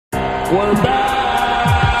We're back.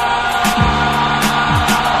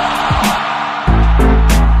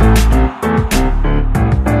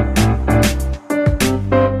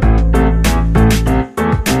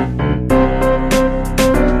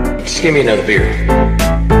 Just give me another beer.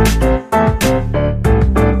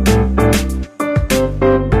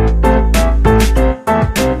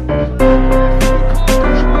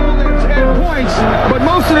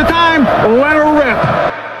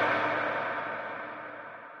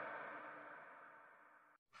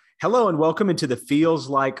 Hello and welcome into the Feels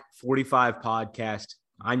Like 45 podcast.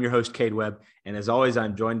 I'm your host, Cade Webb, and as always,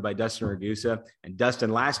 I'm joined by Dustin Ragusa. And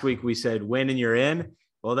Dustin, last week we said win and you're in.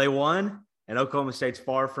 Well, they won, and Oklahoma State's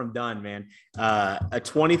far from done, man. A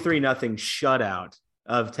 23-0 shutout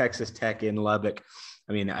of Texas Tech in Lubbock.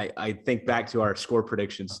 I mean, I think back to our score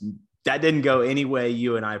predictions. That didn't go any way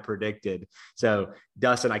you and I predicted. So,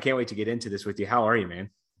 Dustin, I can't wait to get into this with you. How are you,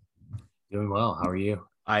 man? Doing well. How are you?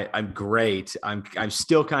 I'm great. I'm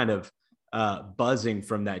still kind of buzzing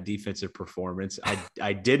from that defensive performance.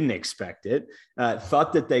 I didn't expect it.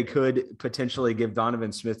 Thought that they could potentially give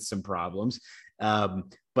Donovan Smith some problems,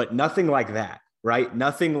 but nothing like that, right?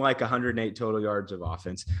 Nothing like 108 total yards of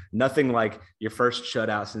offense. Nothing like your first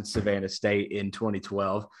shutout since Savannah State in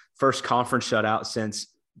 2012. First conference shutout since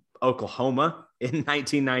Oklahoma in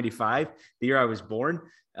 1995, the year I was born.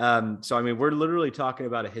 So, I mean, we're literally talking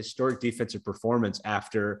about a historic defensive performance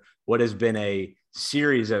after what has been a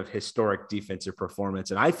series of historic defensive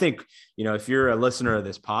performance. And I think, you know, if you're a listener of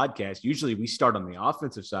this podcast, usually we start on the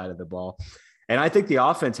offensive side of the ball. And I think the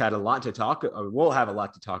offense had a lot to talk, or we'll have a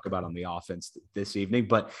lot to talk about on the offense this evening.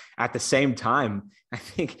 But at the same time, I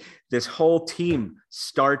think this whole team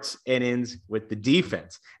starts and ends with the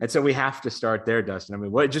defense. And so we have to start there, Dustin. I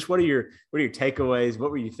mean, what are your takeaways?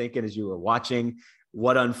 What were you thinking as you were watching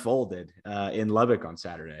what unfolded in Lubbock on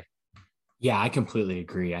Saturday? Yeah, I completely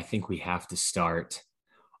agree. I think we have to start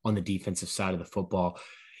on the defensive side of the football.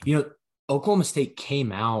 You know, Oklahoma State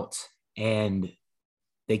came out and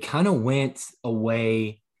they kind of went a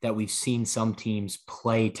way that we've seen some teams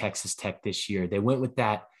play Texas Tech this year. They went with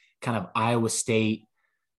that kind of Iowa State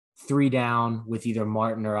 3 down with either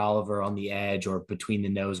Martin or Oliver on the edge or between the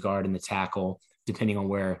nose guard and the tackle, depending on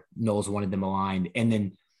where Knowles wanted them aligned. And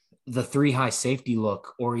then the 3 high safety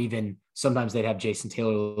look, or even sometimes they'd have Jason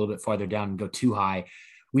Taylor a little bit farther down and go 2 high.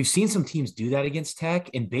 We've seen some teams do that against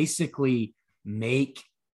Tech and basically make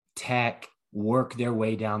Tech work their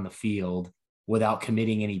way down the field without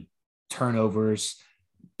committing any turnovers,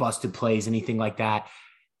 busted plays, anything like that.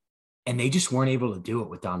 And they just weren't able to do it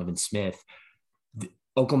with Donovan Smith.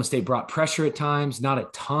 Oklahoma State brought pressure at times, not a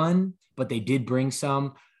ton, but they did bring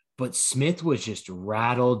some. But Smith was just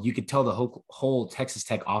rattled. You could tell the whole Texas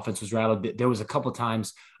Tech offense was rattled. There was a couple of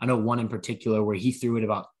times, I know one in particular, where he threw it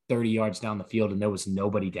about 30 yards down the field and there was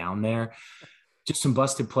nobody down there. Just some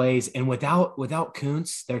busted plays. And without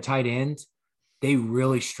Kuntz, their tight end, they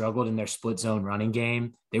really struggled in their split zone running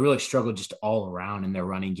game. They really struggled just all around in their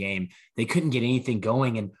running game. They couldn't get anything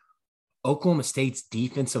going. And Oklahoma State's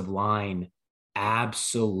defensive line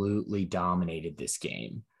absolutely dominated this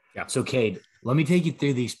game. Yeah. So, Cade, let me take you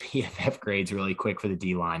through these PFF grades really quick for the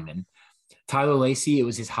D linemen. Tyler Lacey, it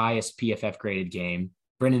was his highest PFF graded game.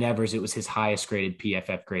 Brendan Evers, it was his highest graded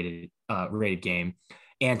PFF rated game.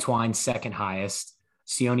 Antwine, second highest.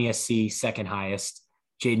 Sione SC, second highest.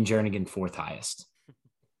 Jaden Jernigan, fourth highest.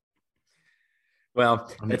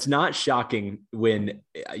 Well, it's not shocking when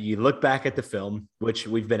you look back at the film, which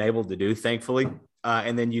we've been able to do, thankfully,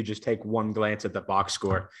 and then you just take one glance at the box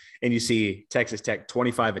score and you see Texas Tech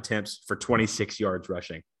 25 attempts for 26 yards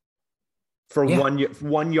rushing for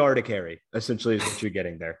 1 yard a carry, essentially is what you're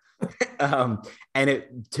getting there.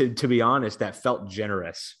 And to be honest, that felt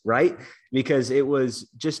generous, right? Because it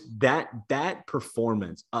was just that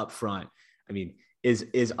performance up front, I mean,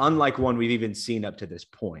 is unlike one we've even seen up to this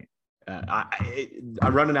point.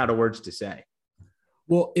 I'm running out of words to say.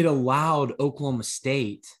 Well, it allowed Oklahoma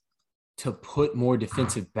State to put more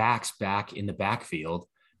defensive backs back in the backfield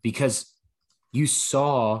because you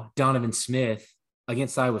saw Donovan Smith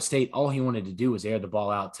against Iowa State. All he wanted to do was air the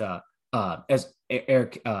ball out to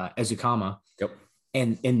Eric Ezukama. Yep.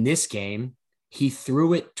 And in this game, he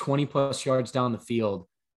threw it 20 plus yards down the field.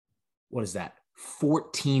 What is that?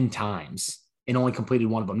 14 times and only completed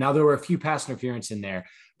one of them. Now there were a few pass interference in there,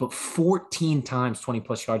 but 14 times 20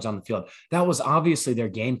 plus yards on the field. That was obviously their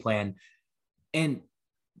game plan. And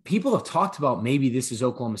people have talked about maybe this is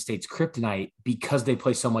Oklahoma State's kryptonite because they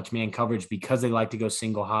play so much man coverage, because they like to go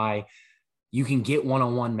single high. You can get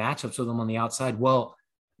one-on-one matchups with them on the outside. Well,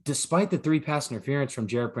 despite the 3 pass interference from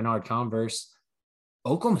Jarrett Bernard-Converse,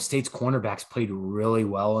 Oklahoma State's cornerbacks played really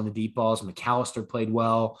well on the deep balls. McAllister played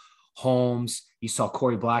well. Holmes. You saw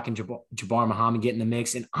Corey Black and Jabbar Muhammad get in the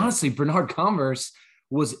mix. And honestly, Bernard Converse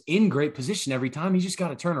was in great position every time. He just got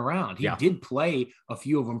to turn around. He did play a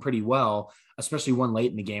few of them pretty well, especially one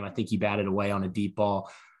late in the game. I think he batted away on a deep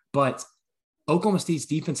ball. But Oklahoma State's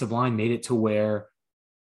defensive line made it to where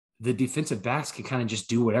the defensive backs could kind of just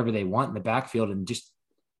do whatever they want in the backfield and just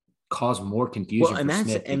cause more confusion for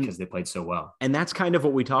Smith because they played so well. And that's kind of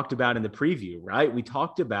what we talked about in the preview, right? We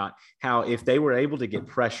talked about how if they were able to get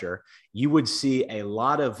pressure, you would see a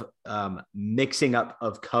lot of mixing up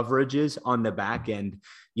of coverages on the back end.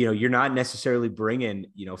 You know, you're not necessarily bringing,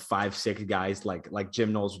 5-6 guys like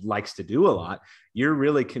Jim Knowles likes to do a lot. You're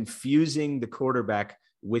really confusing the quarterback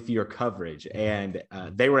with your coverage. And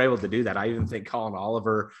they were able to do that. I even think Colin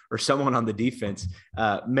Oliver or someone on the defense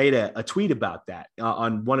made a tweet about that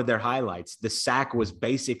on one of their highlights. The sack was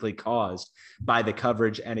basically caused by the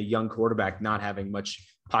coverage and a young quarterback not having much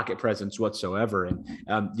pocket presence whatsoever.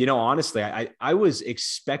 And, honestly, I was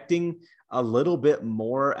expecting a little bit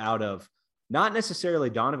more out of not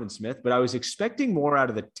necessarily Donovan Smith, but I was expecting more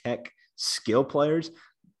out of the Tech skill players.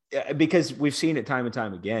 Because we've seen it time and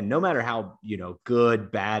time again, no matter how,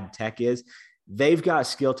 good, bad Tech is, they've got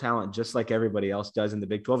skill talent just like everybody else does in the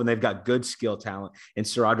Big 12. And they've got good skill talent in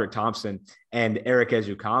SaRodorick Thompson and Eric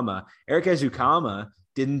Ezukanma. Eric Ezukanma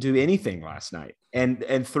didn't do anything last night.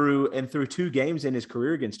 And through 2 games in his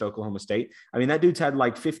career against Oklahoma State, I mean, that dude's had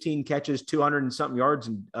like 15 catches, 200 and something yards,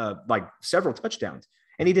 and like several touchdowns.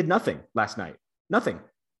 And he did nothing last night. Nothing.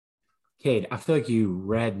 Cade, I feel like you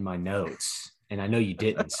read my notes. And I know you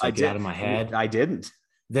didn't, so get out of my head. I didn't.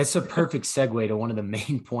 That's a perfect segue to one of the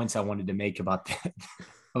main points I wanted to make about the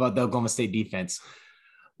Oklahoma State defense.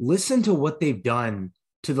 Listen to what they've done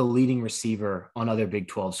to the leading receiver on other Big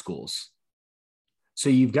 12 schools. So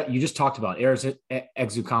you just talked about Eric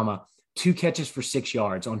Ezukanma, 2 catches for 6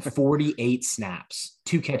 yards on 48 snaps.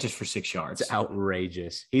 2 catches for 6 yards. It's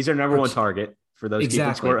outrageous. He's our number 1 target for those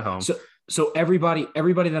keeping score at home. So everybody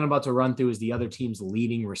that I'm about to run through is the other team's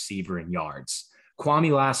leading receiver in yards.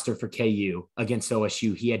 Kwame Laster for KU against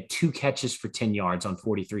OSU. He had 2 catches for 10 yards on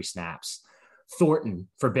 43 snaps. Thornton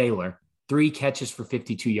for Baylor, 3 catches for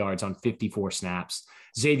 52 yards on 54 snaps.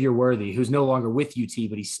 Xavier Worthy, who's no longer with UT,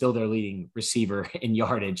 but he's still their leading receiver in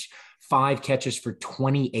yardage, 5 catches for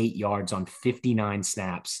 28 yards on 59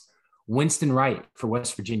 snaps. Winston Wright for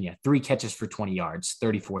West Virginia, 3 catches for 20 yards,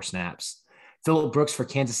 34 snaps. Phillip Brooks for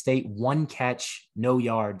Kansas State, 1 catch, no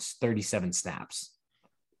yards, 37 snaps.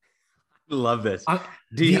 Love this.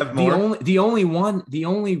 Do you have more? The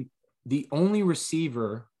only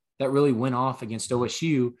receiver that really went off against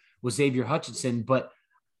OSU was Xavier Hutchinson. But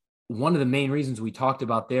one of the main reasons we talked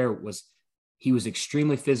about there was he was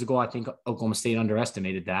extremely physical. I think Oklahoma State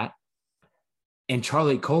underestimated that. And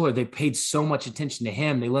Charlie Kohler, they paid so much attention to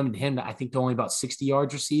him. They limited him to, I think, to only about 60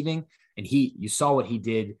 yards receiving. And you saw what he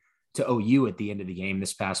did to OU at the end of the game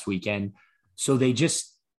this past weekend. So they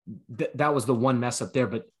just, that was the one mess up there,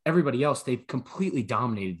 but everybody else, they've completely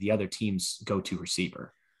dominated the other team's go-to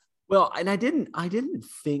receiver. Well, and I didn't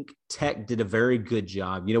think Tech did a very good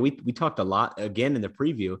job. We talked a lot again in the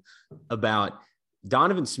preview about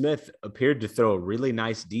Donovan Smith appeared to throw a really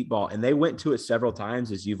nice deep ball, and they went to it several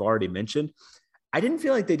times, as you've already mentioned. I didn't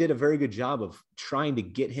feel like they did a very good job of trying to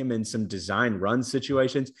get him in some design run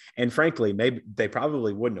situations. And frankly, maybe they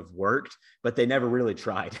probably wouldn't have worked, but they never really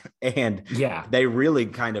tried. And they really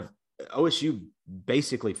kind of, OSU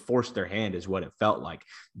basically forced their hand is what it felt like.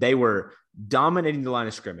 They were dominating the line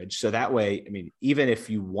of scrimmage. So that way, I mean, even if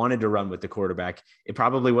you wanted to run with the quarterback, it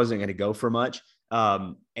probably wasn't going to go for much.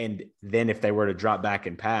 And then if they were to drop back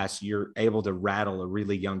and pass, you're able to rattle a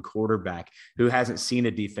really young quarterback who hasn't seen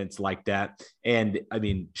a defense like that. And I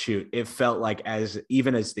mean, shoot, it felt like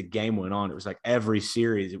even as the game went on, it was like every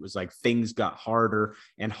series, it was like things got harder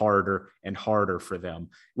and harder and harder for them,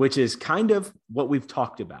 which is kind of what we've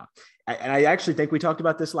talked about. And I actually think we talked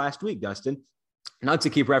about this last week, Dustin, not to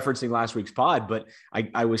keep referencing last week's pod, but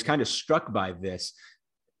I was kind of struck by this.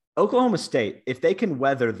 Oklahoma State, if they can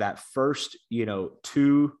weather that first,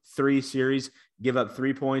 2-3 series, give up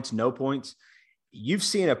 3 points, no points, you've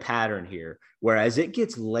seen a pattern here where as it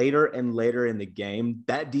gets later and later in the game,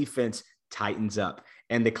 that defense tightens up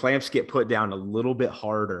and the clamps get put down a little bit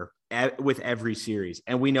harder with every series.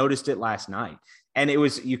 And we noticed it last night. And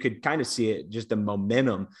you could kind of see it, just the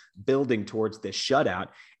momentum building towards this shutout.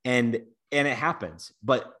 And it happens.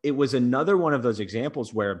 But it was another one of those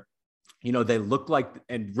examples where they look like,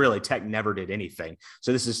 and really Tech never did anything.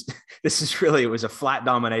 So this is really, it was a flat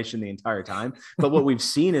domination the entire time. But what we've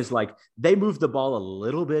seen is like, they moved the ball a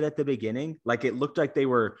little bit at the beginning. Like it looked like they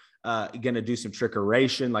were going to do some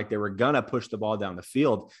trickeration. Like they were going to push the ball down the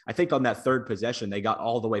field. I think on that third possession, they got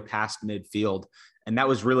all the way past midfield. And that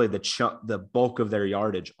was really the bulk of their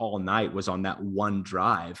yardage all night was on that one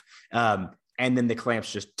drive. And then the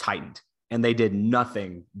clamps just tightened. And they did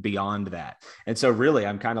nothing beyond that. And so really,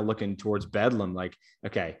 I'm kind of looking towards Bedlam like,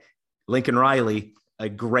 okay, Lincoln Riley, a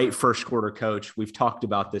great first quarter coach. We've talked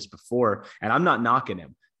about this before, and I'm not knocking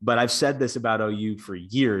him, but I've said this about OU for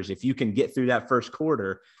years. If you can get through that first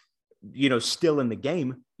quarter, still in the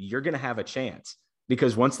game, you're going to have a chance,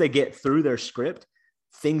 because once they get through their script,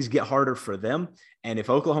 things get harder for them. And if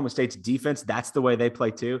Oklahoma State's defense, that's the way they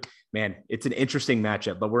play too, man, it's an interesting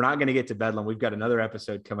matchup. But we're not going to get to Bedlam. We've got another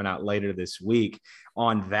episode coming out later this week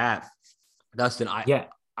on that. Dustin,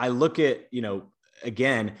 I look at,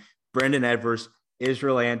 again, Brendan Edwards,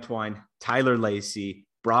 Israel Antwine, Tyler Lacey,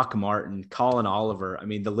 Brock Martin, Colin Oliver. I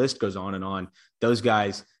mean, the list goes on and on. Those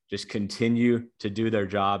guys just continue to do their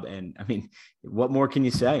job. And I mean, what more can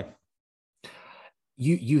you say?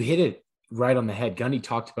 You hit it right on the head. Gundy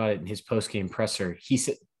talked about it in his post-game presser. He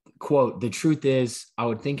said, quote, "The truth is, I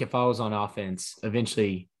would think if I was on offense,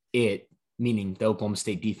 eventually meaning the Oklahoma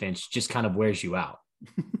State defense, just kind of wears you out."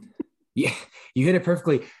 Yeah, you hit it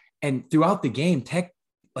perfectly. And throughout the game, Tech,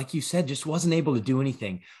 like you said, just wasn't able to do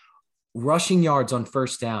anything. Rushing yards on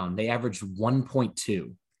first down, they averaged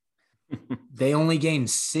 1.2. They only gained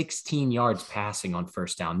 16 yards passing on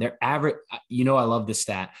first down. Their average, I love this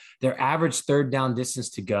stat. Their average third down distance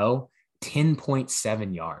to go,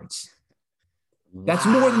 10.7 yards. That's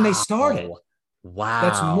more than they started. Wow.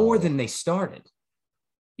 That's more than they started.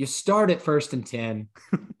 You start at 1st and 10.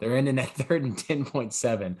 They're ending at 3rd and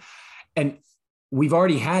 10.7. And we've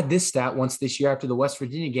already had this stat once this year after the West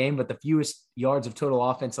Virginia game, but the fewest yards of total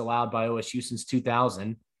offense allowed by OSU since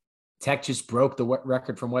 2000. Tech just broke the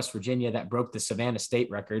record from West Virginia that broke the Savannah State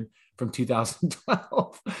record from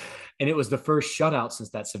 2012. And it was the first shutout since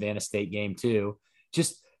that Savannah State game too.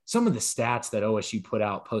 Just some of the stats that OSU put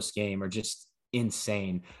out post-game are just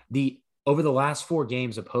insane. Over the last 4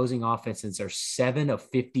 games, opposing offenses are 7 of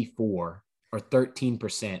 54 or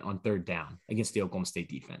 13% on third down against the Oklahoma State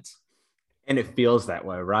defense. And it feels that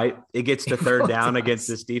way, right? It gets to third down against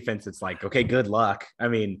this defense. It's like, okay, good luck. I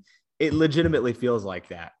mean, it legitimately feels like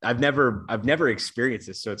that. I've never experienced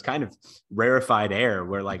this. So it's kind of rarefied air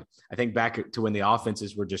where, like, I think back to when the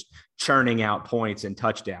offenses were just churning out points and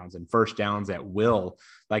touchdowns and first downs at will.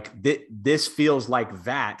 Like this feels like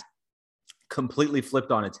that completely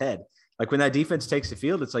flipped on its head. Like when that defense takes the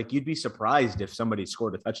field, it's like, you'd be surprised if somebody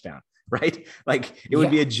scored a touchdown, right? Like it would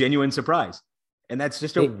be a genuine surprise. And that's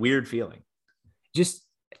just a weird feeling.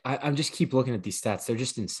 I'm just keep looking at these stats. They're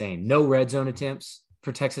just insane. No red zone attempts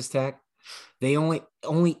for Texas Tech. They only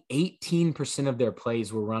 18% of their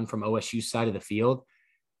plays were run from OSU side of the field.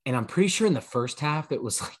 And I'm pretty sure in the first half, it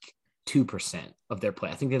was like 2% of their play.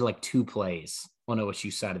 I think they had like 2 plays on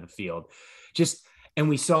OSU side of the field. And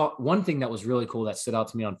we saw one thing that was really cool that stood out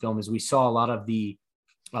to me on film is we saw a lot of the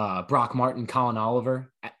Brock Martin, Colin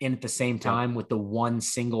Oliver in at the same time with the one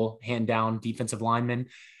single hand down defensive lineman.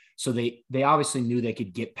 So they obviously knew they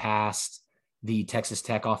could get past the Texas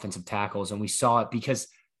Tech offensive tackles. And we saw it because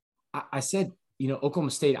I said,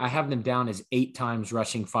 Oklahoma State, I have them down as 8 times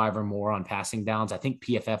rushing 5 or more on passing downs. I think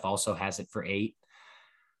PFF also has it for 8.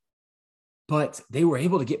 But they were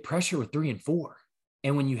able to get pressure with 3 and 4.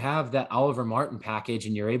 And when you have that Oliver Martin package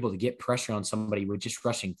and you're able to get pressure on somebody with just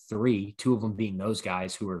rushing 3, 2 of them being those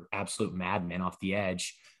guys who are absolute madmen off the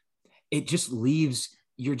edge, it just leaves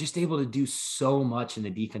 – you're just able to do so much in the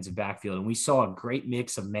defensive backfield. And we saw a great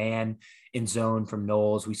mix of man and zone from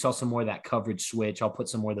Knowles. We saw some more of that coverage switch. I'll put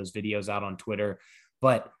some more of those videos out on Twitter.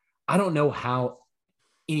 But I don't know how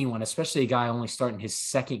anyone, especially a guy only starting his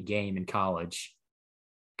 2nd game in college,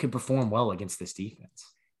 could perform well against this defense.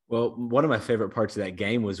 Well, one of my favorite parts of that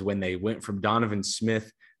game was when they went from Donovan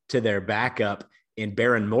Smith to their backup in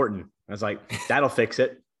Baron Morton. I was like, that'll fix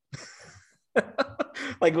it.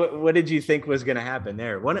 Like, what did you think was going to happen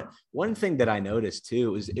there? One thing that I noticed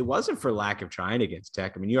too is it wasn't for lack of trying against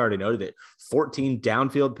Tech. I mean, you already noted it. 14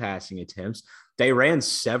 downfield passing attempts. They ran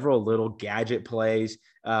several little gadget plays,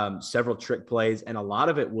 several trick plays, and a lot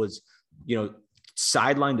of it was,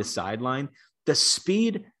 sideline to sideline. The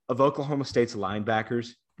speed of Oklahoma State's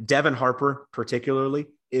linebackers, Devin Harper particularly,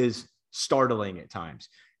 is startling at times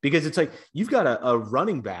because it's like you've got a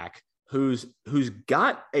running back who's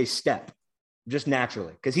got a step just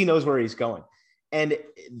naturally because he knows where he's going. And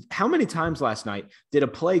how many times last night did a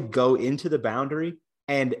play go into the boundary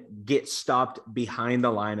and get stopped behind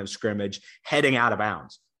the line of scrimmage heading out of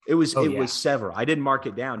bounds. It was several. I didn't mark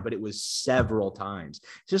it down, but it was several times.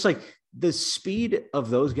 It's just like the speed of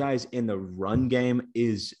those guys in the run game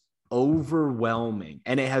is overwhelming,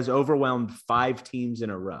 and it has overwhelmed 5 teams in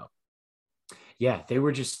a row. Yeah, they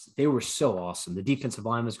were so awesome. The defensive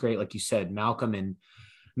line was great. Like you said, Malcolm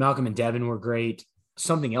and Devin were great.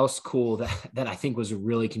 Something else cool that I think was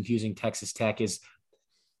really confusing Texas Tech is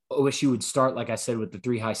OSU would start, like I said, with the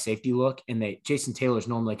 3 high safety look, and Jason Taylor's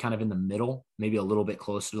normally kind of in the middle, maybe a little bit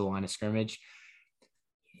closer to the line of scrimmage.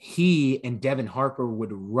 He and Devin Harper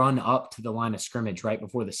would run up to the line of scrimmage right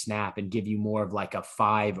before the snap and give you more of like a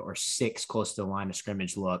 5 or 6 close to the line of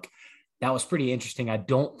scrimmage look. That was pretty interesting. I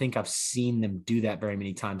don't think I've seen them do that very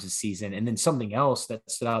many times this season. And then something else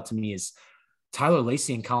that stood out to me is Tyler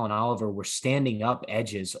Lacey and Colin Oliver were standing up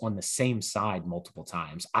edges on the same side multiple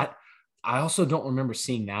times. I also don't remember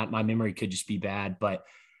seeing that. My memory could just be bad, but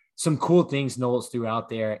some cool things Knowles threw out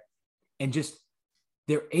there. And just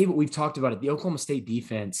they're able, we've talked about it, the Oklahoma State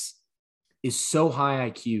defense is so high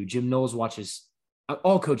IQ. Jim Knowles watches,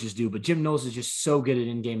 all coaches do, but Jim Knowles is just so good at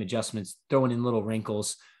in-game adjustments, throwing in little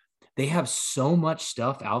wrinkles. They have so much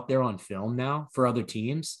stuff out there on film now for other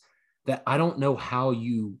teams that I don't know how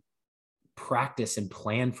you practice and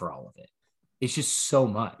plan for all of it. It's just so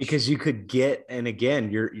much. Because you could get, and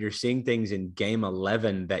again, you're seeing things in game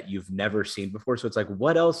 11 that you've never seen before. So it's like,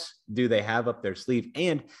 what else do they have up their sleeve?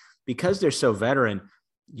 And because they're so veteran,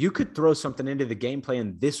 you could throw something into the game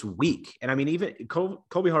plan this week. And I mean, even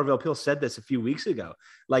Kobe Harville-Peel said this a few weeks ago.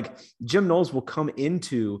 Like, Jim Knowles will come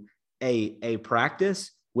into a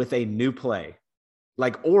practice with a new play,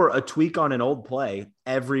 like, or a tweak on an old play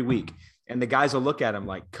every week. And the guys will look at him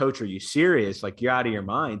like, Coach, are you serious? Like, you're out of your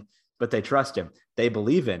mind. But they trust him. They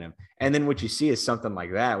believe in him. And then what you see is something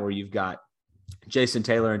like that, where you've got Jason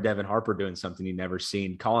Taylor and Devin Harper doing something you've never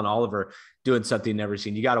seen, Colin Oliver doing something you've never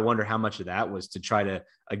seen. You got to wonder how much of that was to try to,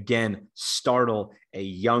 again, startle a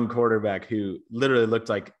young quarterback who literally looked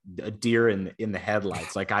like a deer in the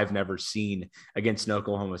headlights, like I've never seen against an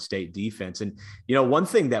Oklahoma State defense. And, you know, one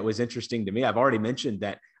thing that was interesting to me, I've already mentioned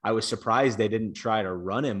that I was surprised they didn't try to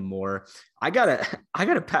run him more. I gotta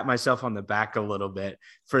pat myself on the back a little bit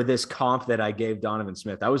for this comp that I gave Donovan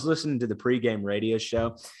Smith. I was listening to the pregame radio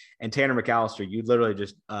show, and Tanner McAllister, you literally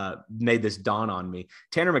just made this dawn on me.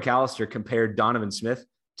 Tanner McAllister compared Donovan Smith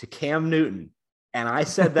to Cam Newton, and I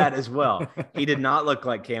said that as well. He did not look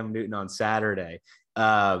like Cam Newton on Saturday.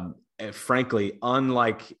 Frankly,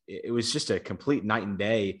 unlike, it was just a complete night and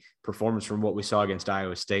day performance from what we saw against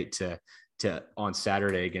Iowa State to on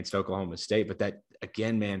Saturday against Oklahoma State. But that,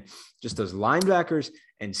 again, man, just those linebackers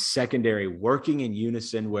and secondary working in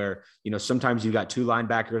unison, where, you know, sometimes you got 2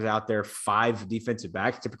 linebackers out there, 5 defensive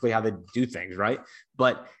backs, typically how they do things, right?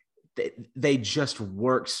 But they just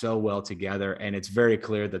work so well together. And it's very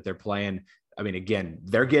clear that they're playing. I mean, again,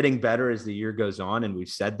 they're getting better as the year goes on, and we've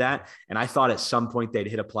said that. And I thought at some point they'd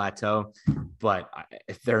hit a plateau, but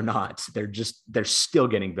if they're not, they're still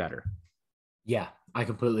getting better. Yeah, I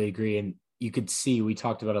completely agree. And you could see, we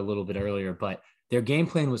talked about it a little bit earlier, but their game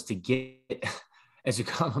plan was to get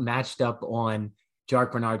Ezukanma matched up on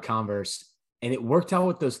Jarek Bernard-Converse, and it worked out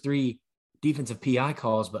with those 3 defensive PI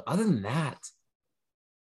calls. But other than that,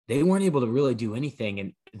 they weren't able to really do anything.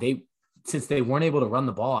 And since they weren't able to run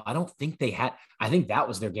the ball, I think that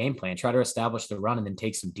was their game plan, try to establish the run and then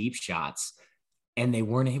take some deep shots. And they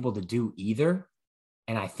weren't able to do either.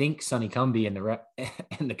 And I think Sonny Cumbie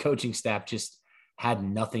and the coaching staff just had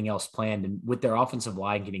nothing else planned. And with their offensive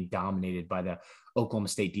line getting dominated by the Oklahoma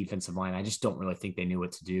State defensive line, I just don't really think they knew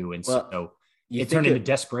what to do. And so it turned into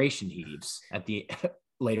desperation heaves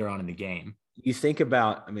later on in the game. You think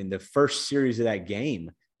about, I mean, the first series of that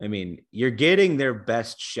game, I mean, you're getting their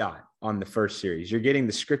best shot on the first series. You're getting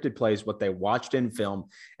the scripted plays, what they watched in film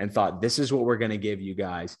and thought, this is what we're going to give you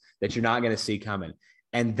guys that you're not going to see coming.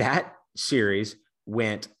 And that series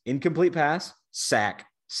went incomplete pass, sack.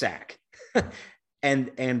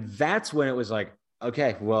 And that's when it was like,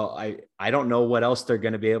 okay, well, I don't know what else they're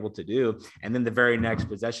going to be able to do. And then the very next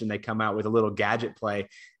possession, they come out with a little gadget play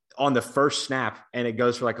on the first snap, and it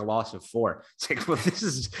goes for like a loss of 4. It's like, well, this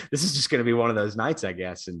is just going to be one of those nights, I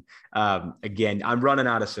guess. And again, I'm running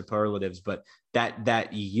out of superlatives, but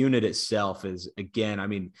that unit itself is, again, I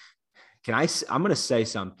mean, I'm going to say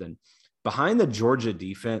something behind the Georgia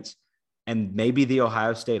defense and maybe the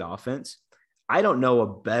Ohio State offense. I don't know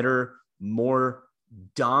a better, more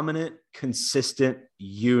dominant, consistent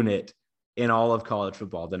unit in all of college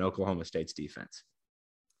football than Oklahoma State's defense.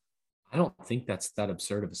 I don't think that's that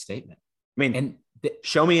absurd of a statement. I mean, and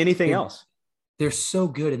show me anything else. They're so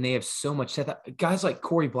good, and they have so much. Guys like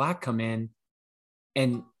Corey Black come in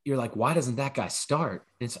And you're like, why doesn't that guy start?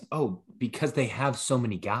 And it's, oh, because they have so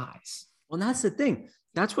many guys. Well, that's the thing.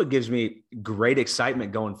 That's what gives me great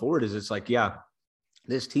excitement going forward is it's like, yeah,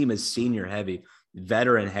 this team is senior heavy,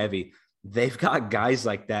 veteran heavy. They've got guys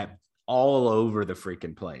like that all over the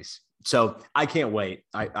freaking place. So I can't wait.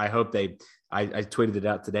 I hope I tweeted it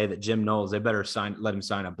out today that Jim Knowles, they better let him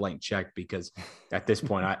sign a blank check because at this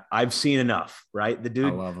point I've seen enough, right? The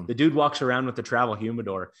dude walks around with the travel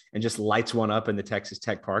humidor and just lights one up in the Texas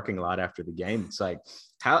Tech parking lot after the game. It's like,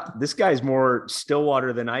 how this guy's more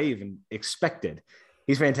Stillwater than I even expected.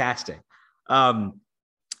 He's fantastic.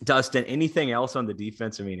 Dustin, anything else on the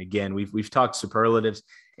defense? I mean, again, we've talked superlatives.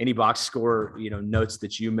 Any box score, notes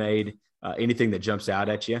that you made, anything that jumps out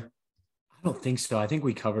at you? I don't think so. I think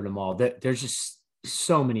we covered them all. There's just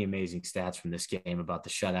so many amazing stats from this game about the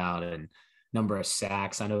shutout and number of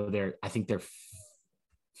sacks. I think their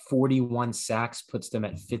 41 sacks puts them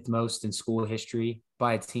at 5th most in school history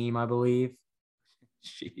by a team, I believe.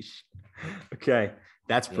 Sheesh. Okay.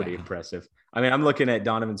 That's pretty impressive. I mean, I'm looking at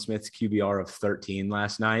Donovan Smith's QBR of 13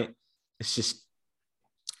 last night. It's just,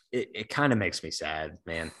 it kind of makes me sad,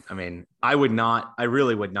 man. I mean, I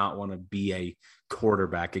really would not want to be a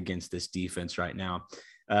quarterback against this defense right now.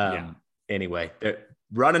 Anyway, they're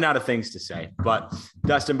running out of things to say. But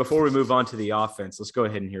Dustin, before we move on to the offense, let's go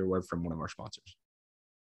ahead and hear a word from one of our sponsors.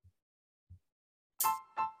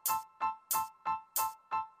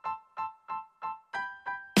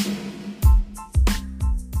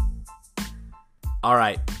 All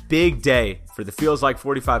right, big day for the Feels Like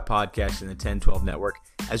 45 podcast and the 1012 network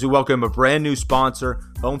as we welcome a brand new sponsor,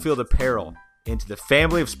 Home Field Apparel, into the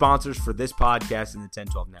family of sponsors for this podcast and the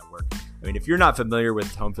 1012 network. I mean, if you're not familiar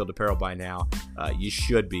with Home Field Apparel by now, you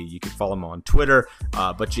should be. You can follow them on Twitter,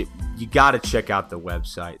 but you got to check out the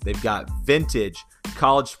website. They've got vintage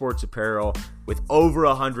college sports apparel with over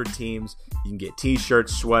 100 teams. You can get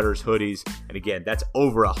t-shirts, sweaters, hoodies, and again, that's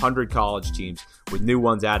over 100 college teams with new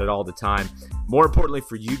ones added all the time. More importantly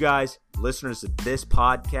for you guys, listeners of this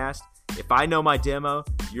podcast, if I know my demo,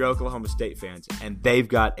 you're Oklahoma State fans, and they've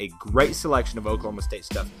got a great selection of Oklahoma State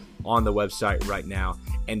stuff on the website right now.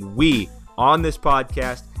 And we, on this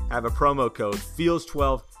podcast, have a promo code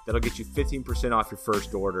FEELS12 that'll get you 15% off your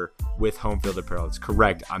first order with Home Field Apparel. It's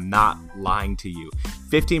correct. I'm not lying to you.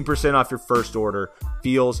 15% off your first order,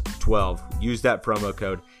 FEELS12. Use that promo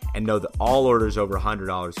code and know that all orders over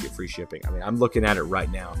 $100 get free shipping. I mean, I'm looking at it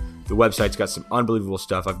right now. The website's got some unbelievable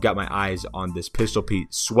stuff. I've got my eyes on this Pistol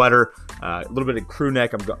Pete sweater, a little bit of crew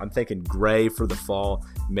neck. I'm thinking gray for the fall.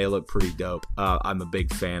 May look pretty dope. I'm a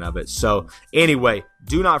big fan of it. So anyway,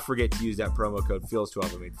 do not forget to use that promo code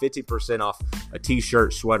FEELS12. I mean, 50% off a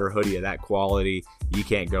t-shirt, sweater, hoodie of that quality. You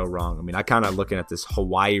can't go wrong. I mean, I kind of looking at this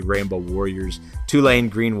Hawaii Rainbow Warriors, Tulane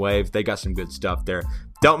Green Wave. They got some good stuff there.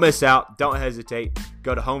 Don't miss out. Don't hesitate.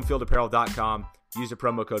 Go to homefieldapparel.com. Use the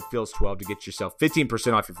promo code FEELS12 to get yourself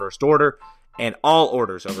 15% off your first order. And all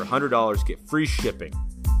orders over $100 get free shipping.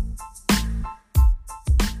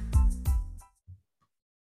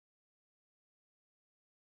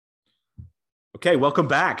 Okay, welcome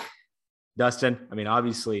back, Dustin. I mean,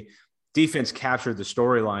 obviously, defense captured the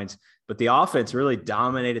storylines, but the offense really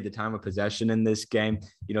dominated the time of possession in this game.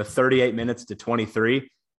 38 minutes to 23.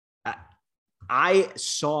 I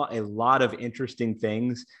saw a lot of interesting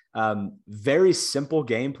things. Very simple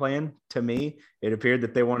game plan to me. It appeared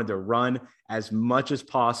that they wanted to run as much as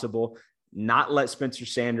possible, not let Spencer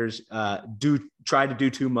Sanders try to do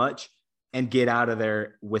too much and get out of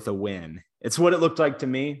there with a win. It's what it looked like to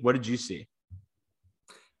me. What did you see?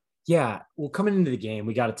 Yeah, well, coming into the game,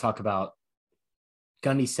 we got to talk about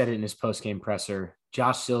Gundy said it in his post-game presser.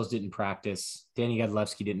 Josh Sills didn't practice. Danny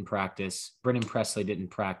Godlewski didn't practice. Brennan Presley didn't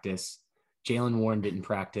practice. Jalen Warren didn't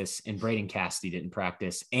practice. And Braden Cassidy didn't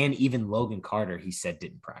practice. And even Logan Carter, he said,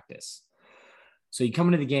 didn't practice. So you come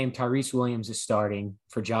into the game, Tyrese Williams is starting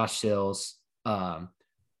for Josh Sills. Joe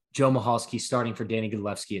Michalski starting for Danny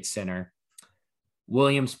Godlewski at center.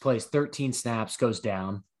 Williams plays 13 snaps, goes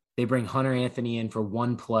down. They bring Hunter Anthony in for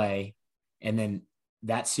one play, and then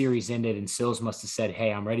that series ended, and Sills must have said,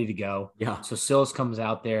 hey, I'm ready to go. Yeah. So Sills comes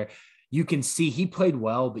out there. You can see he played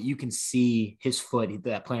well, but you can see his foot,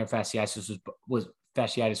 that plantar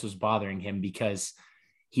fasciitis was bothering him because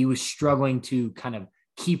he was struggling to kind of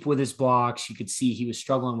keep with his blocks. You could see he was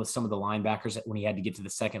struggling with some of the linebackers when he had to get to the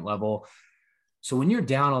second level. So when you're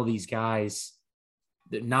down all these guys,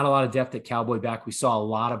 not a lot of depth at Cowboy back. We saw a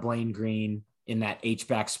lot of Blaine Green in that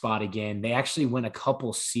H-back spot again. They actually went a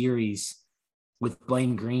couple series with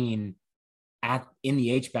Blaine Green in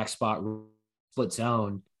the H-back spot, split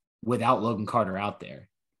zone, without Logan Carter out there.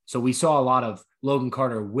 So we saw a lot of Logan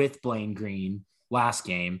Carter with Blaine Green last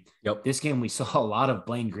game. Yep. This game, we saw a lot of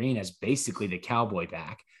Blaine Green as basically the cowboy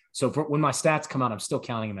back. So when my stats come out, I'm still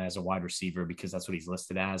counting him as a wide receiver because that's what he's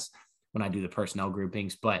listed as when I do the personnel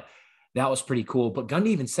groupings. But that was pretty cool. But Gundy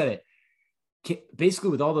even said it. Basically,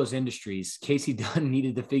 with all those industries, Casey Dunn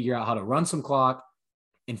needed to figure out how to run some clock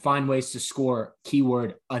and find ways to score,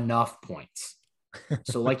 keyword, enough points.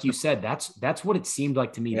 So like you said, that's what it seemed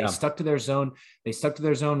like to me. Yeah. They stuck to their zone. They stuck to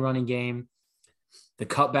their zone running game. The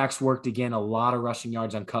cutbacks worked again, a lot of rushing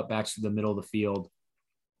yards on cutbacks to the middle of the field.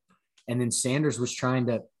 And then Sanders was trying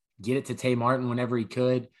to get it to Tay Martin whenever he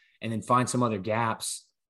could and then find some other gaps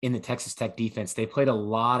in the Texas Tech defense. They played a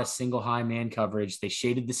lot of single high man coverage. They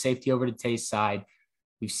shaded the safety over to Tay's side.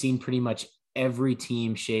 We've seen pretty much every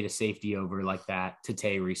team shade a safety over like that to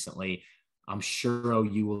Tay recently. I'm sure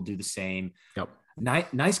OU will do the same. Yep.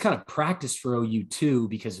 Nice kind of practice for OU too,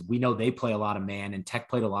 because we know they play a lot of man and Tech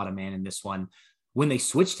played a lot of man in this one. When they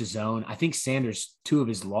switched to zone, I think Sanders, 2 of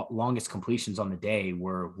his longest completions on the day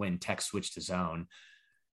were when Tech switched to zone.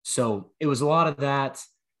 So it was a lot of that.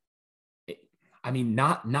 I mean,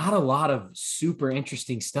 not a lot of super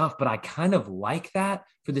interesting stuff, but I kind of like that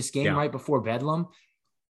for this game right before Bedlam,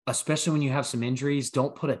 especially when you have some injuries.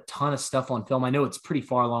 Don't put a ton of stuff on film. I know it's pretty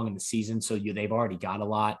far along in the season, so they've already got a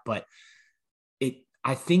lot, but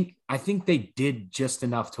I think they did just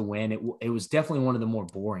enough to win. It was definitely one of the more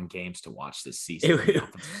boring games to watch this season.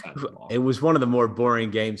 It was one of the more boring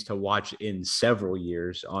games to watch in several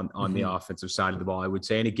years on the offensive side of the ball, I would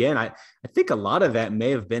say. And again, I think a lot of that may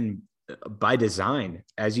have been by design,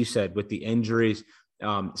 as you said, with the injuries,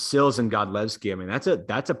 Sills and Godlewski. I mean,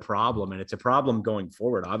 that's a problem, and it's a problem going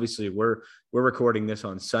forward. Obviously, we're recording this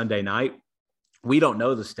on Sunday night. We don't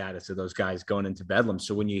know the status of those guys going into Bedlam.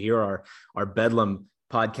 So when you hear our Bedlam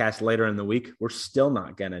podcast later in the week, we're still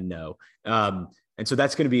not going to know. And so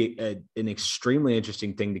that's going to be an extremely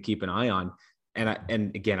interesting thing to keep an eye on.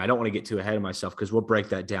 And again, I don't want to get too ahead of myself because we'll break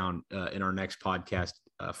that down in our next podcast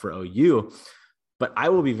for OU. But I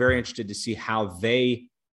will be very interested to see how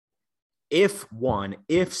if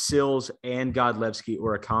Sills and Godlewski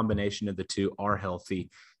or a combination of the two are healthy,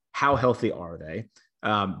 how healthy are they?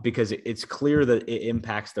 Because it's clear that it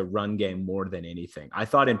impacts the run game more than anything. I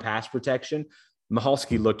thought in pass protection,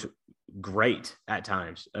 Michalski looked great at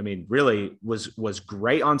times. I mean, really was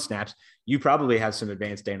great on snaps. You probably have some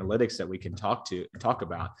advanced analytics that we can talk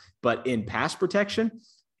about. But in pass protection,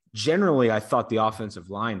 generally, I thought the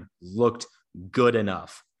offensive line looked good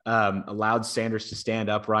enough. Allowed Sanders to stand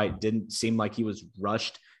upright. Didn't seem like he was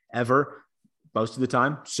rushed ever most of the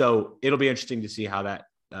time. So it'll be interesting to see how that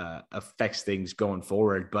affects things going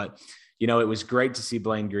forward. But, it was great to see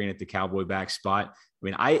Blaine Green at the Cowboy back spot. I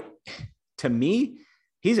mean, to me,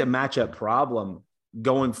 he's a matchup problem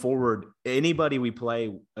going forward. Anybody we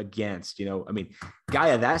play against, guy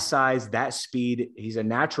of that size, that speed, he's a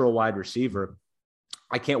natural wide receiver.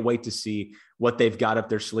 I can't wait to see what they've got up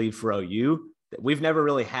their sleeve for OU. We've never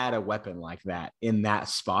really had a weapon like that in that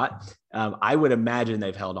spot. I would imagine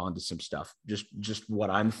they've held on to some stuff, just what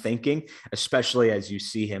I'm thinking, especially as you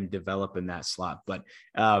see him develop in that slot. But,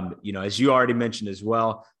 as you already mentioned as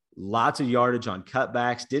well, lots of yardage on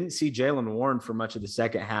cutbacks. Didn't see Jaylen Warren for much of the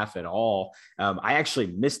second half at all. I actually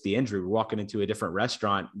missed the injury. We're walking into a different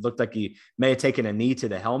restaurant. Looked like he may have taken a knee to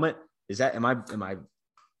the helmet. Am I?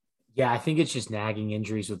 Yeah, I think it's just nagging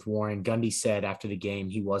injuries with Warren. Gundy said after the game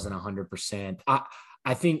he wasn't 100%.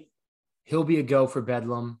 I think he'll be a go for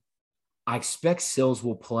Bedlam. I expect Sills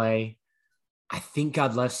will play. I think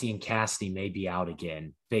Godlewski and Cassidy may be out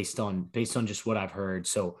again based on just what I've heard.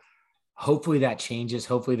 So hopefully that changes.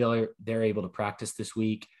 Hopefully they're able to practice this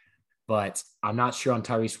week. But I'm not sure on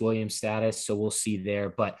Tyrese Williams' status, so we'll see there.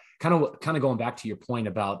 But kind of going back to your point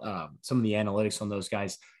about some of the analytics on those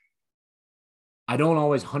guys, I don't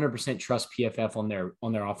always 100% trust PFF on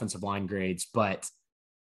their offensive line grades, but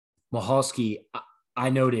Michalski, I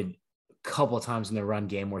noted a couple of times in the run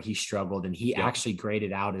game where he struggled, and he actually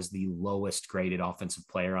graded out as the lowest graded offensive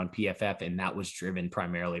player on PFF, and that was driven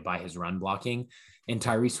primarily by his run blocking. And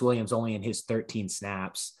Tyrese Williams, only in his 13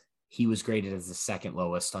 snaps, he was graded as the second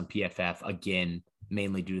lowest on PFF, again,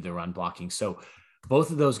 mainly due to the run blocking. So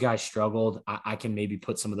both of those guys struggled. I can maybe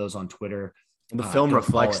put some of those on Twitter. The film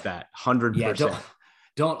reflects that 100%. Yeah,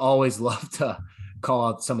 don't always love to call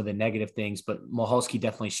out some of the negative things, but Michalski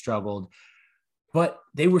definitely struggled. But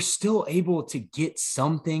they were still able to get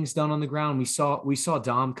some things done on the ground. We saw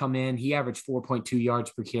Dom come in. He averaged 4.2 yards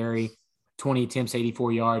per carry, 20 attempts,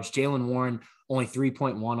 84 yards. Jaylen Warren only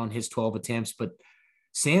 3.1 on his 12 attempts. But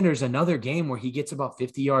Sanders, another game where he gets about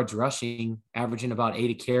 50 yards rushing, averaging about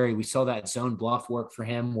 8 a carry. We saw that zone bluff work for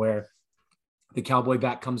him where the Cowboy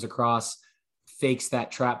back comes across, fakes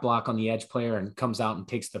that trap block on the edge player and comes out and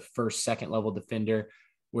takes the first, second level defender,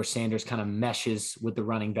 where Sanders kind of meshes with the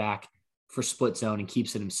running back for split zone and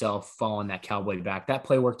keeps it himself, following that cowboy back. That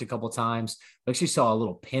play worked a couple of times. We actually saw a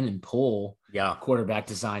little pin and pull quarterback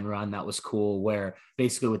design run. That was cool, where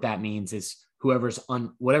basically what that means is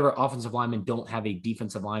whatever offensive linemen don't have a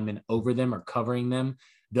defensive lineman over them or covering them,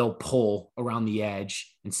 they'll pull around the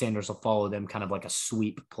edge and Sanders will follow them, kind of like a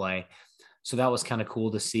sweep play. So that was kind of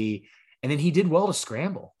cool to see. And then he did well to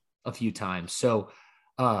scramble a few times. So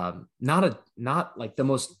not like the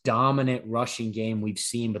most dominant rushing game we've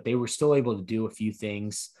seen, but they were still able to do a few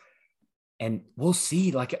things. And we'll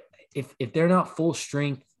see, like, if they're not full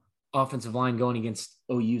strength offensive line going against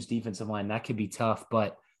OU's defensive line, that could be tough.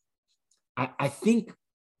 But I think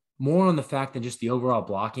more on the fact than just the overall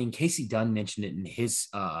blocking. Casey Dunn mentioned it in his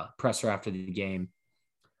presser after the game.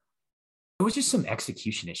 There was just some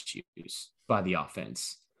execution issues by the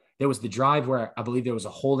offense. There was the drive where I believe there was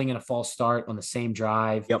a holding and a false start on the same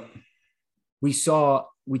drive. Yep.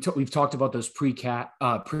 We've talked about those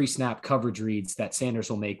pre-snap coverage reads that Sanders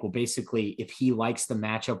will make. Well, basically, if he likes the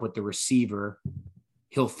matchup with the receiver,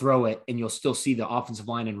 he'll throw it, and you'll still see the offensive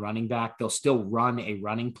line and running back. They'll still run a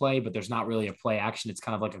running play, but there's not really a play action. It's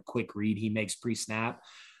kind of like a quick read he makes pre-snap.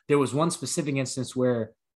 There was one specific instance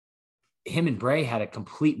where him and Bray had a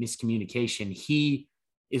complete miscommunication. He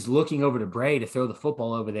is looking over to Bray to throw the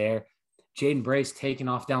football over there. Jaden Bray's taking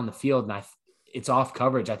off down the field, and it's off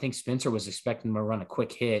coverage. I think Spencer was expecting him to run a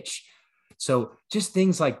quick hitch. So just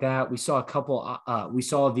things like that. We saw a couple. We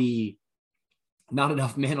saw the not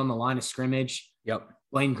enough men on the line of scrimmage. Yep.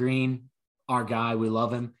 Blaine Green, our guy, we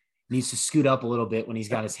love him, needs to scoot up a little bit when he's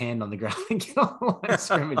got his hand on the ground and get on the line of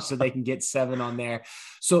scrimmage so they can get 7 on there.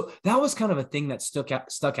 So that was kind of a thing that stuck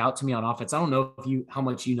out to me on offense. I don't know how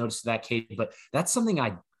much you noticed that, Kate, but that's something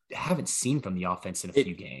I haven't seen from the offense in a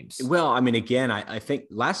few games. Well, I mean, again, I think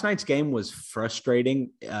last night's game was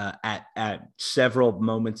frustrating at several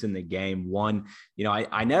moments in the game. One,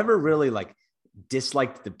 I never really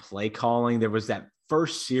disliked the play calling. There was that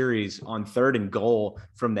first series on 3rd and goal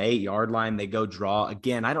from the 8-yard line. They go draw.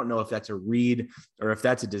 Again, I don't know if that's a read or if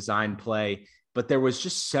that's a design play, but there was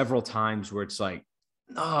just several times where it's like,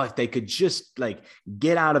 oh, if they could just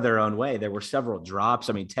get out of their own way. There were several drops.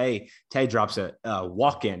 I mean, Tay drops a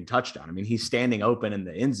walk-in touchdown. I mean, he's standing open in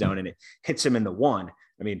the end zone and it hits him in the 1.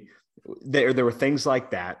 I mean, there were things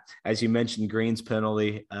like that. As you mentioned, Green's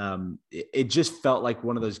penalty. It just felt like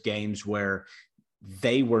one of those games where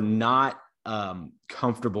they were not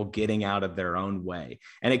comfortable getting out of their own way.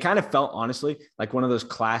 And it kind of felt, honestly, like one of those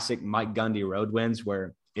classic Mike Gundy road wins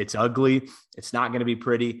where it's ugly. It's not going to be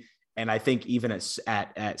pretty. And I think even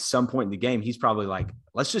at some point in the game, he's probably like,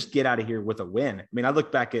 let's just get out of here with a win. I mean, I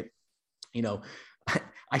look back at,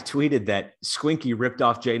 I tweeted that Squinky ripped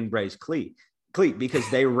off Jaden Bray's cleat because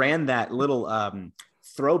they ran that little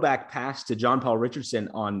throwback pass to John Paul Richardson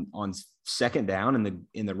on 2nd down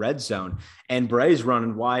in the red zone, and Bray's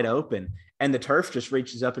running wide open, and the turf just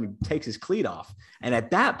reaches up and takes his cleat off. And at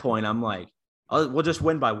that point, I'm like, we'll just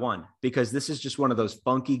win by 1 because this is just one of those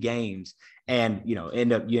funky games. And, you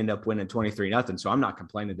end up winning 23-0. So I'm not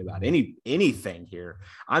complaining about anything here.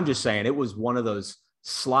 I'm just saying it was one of those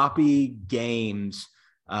sloppy games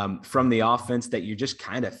from the offense that you're just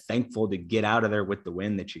kind of thankful to get out of there with the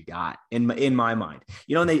win that you got in my mind,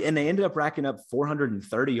 and they ended up racking up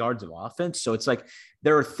 430 yards of offense. So it's like,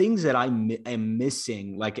 there are things that I am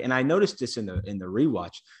missing. And I noticed this in the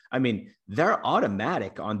rewatch. I mean, they're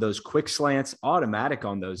automatic on those quick slants, automatic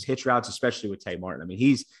on those hitch routes, especially with Tay Martin. I mean,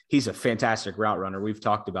 he's a fantastic route runner. We've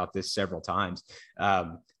talked about this several times.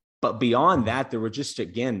 But beyond that, there were just,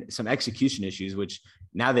 again, some execution issues, which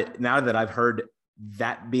now that I've heard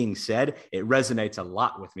that being said, it resonates a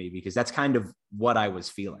lot with me because that's kind of what I was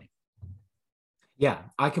feeling. Yeah,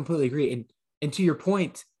 I completely agree. And to your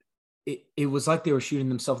point, it was like they were shooting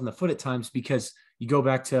themselves in the foot at times, because you go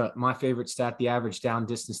back to my favorite stat, the average down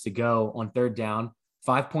distance to go on 3rd down,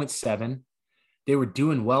 5.7. They were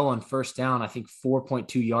doing well on 1st down. I think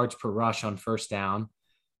 4.2 yards per rush on 1st down,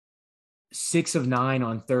 6 of 9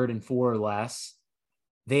 on 3rd and 4 or less.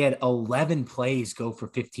 They had 11 plays go for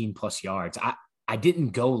 15 plus yards. I didn't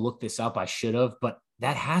go look this up. I should have, but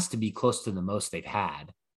that has to be close to the most they've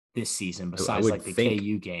had this season, besides the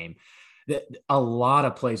KU game. A lot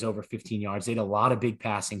of plays over 15 yards. They had a lot of big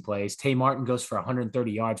passing plays. Tay Martin goes for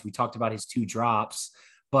 130 yards. We talked about his 2 drops,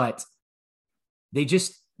 but they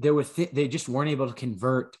just weren't able to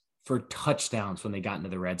convert for touchdowns when they got into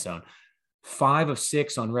the red zone. 5 of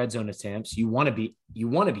 6 on red zone attempts. You want to be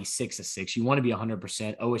 6 of 6. You want to be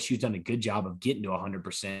 100%. OSU's done a good job of getting to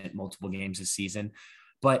 100% multiple games this season,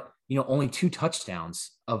 but only 2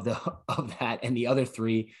 touchdowns of that, and the other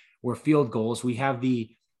 3 were field goals. We have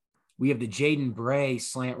the Jaden Bray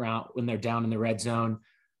slant route when they're down in the red zone.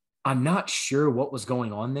 I'm not sure what was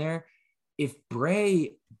going on there. If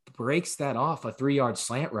Bray breaks that off, a 3-yard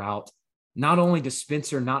slant route, not only does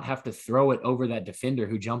Spencer not have to throw it over that defender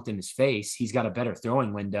who jumped in his face, he's got a better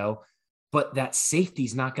throwing window, but that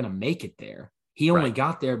safety's not going to make it there. He only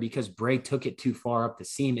got there because Bray took it too far up the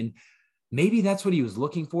seam. And maybe that's what he was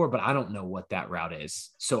looking for, but I don't know what that route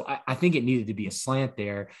is. So I think it needed to be a slant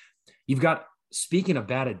there. You've got, speaking of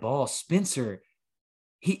batted ball, Spencer,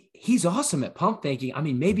 he's awesome at pump faking. I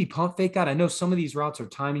mean, maybe pump fake that. I know some of these routes are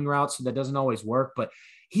timing routes, so that doesn't always work, but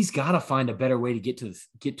he's got to find a better way to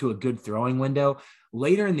get to a good throwing window.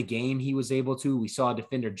 Later in the game, he was able to. We saw a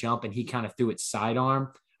defender jump, and he kind of threw it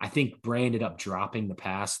sidearm. I think Bray ended up dropping the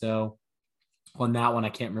pass, though. On that one, I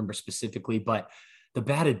can't remember specifically, but the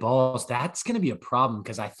batted balls, that's going to be a problem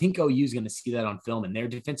because I think OU is going to see that on film, and their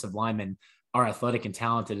defensive linemen are athletic and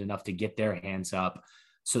talented enough to get their hands up.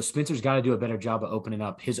 So Spencer's got to do a better job of opening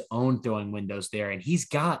up his own throwing windows there, and he's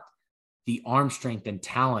got the arm strength and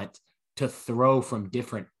talent to throw from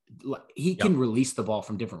different – he can release the ball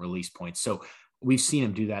from different release points. So we've seen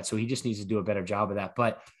him do that, so he just needs to do a better job of that.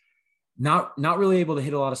 But not really able to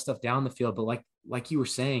hit a lot of stuff down the field, but like you were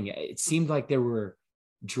saying, it seemed like there were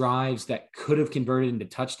drives that could have converted into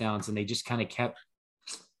touchdowns, and they just kind of kept,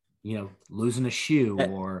 losing a shoe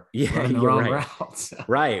or running the wrong routes.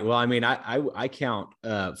 Right. Well, I mean, I count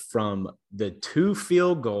from the 2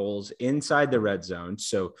 field goals inside the red zone.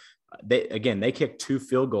 So they kicked 2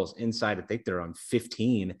 field goals inside. I think they're on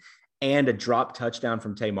 15. And a drop touchdown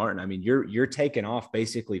from Tay Martin. I mean, you're taking off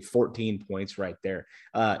basically 14 points right there,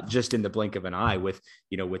 just in the blink of an eye. With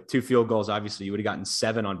 2 field goals, obviously you would have gotten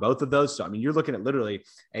 7 on both of those. So I mean, you're looking at literally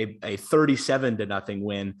a 37-0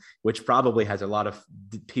 win, which probably has a lot of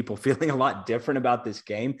people feeling a lot different about this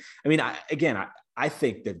game. I mean, I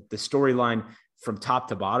think that the storyline from top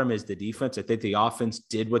to bottom is the defense. I think the offense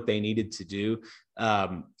did what they needed to do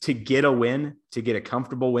to get a win, to get a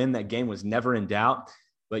comfortable win. That game was never in doubt.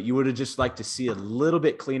 But you would have just liked to see a little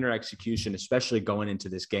bit cleaner execution, especially going into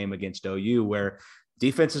this game against OU, where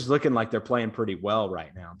defense is looking like they're playing pretty well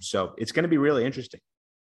right now. So it's going to be really interesting.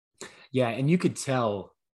 Yeah, and you could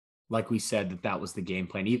tell, like we said, that was the game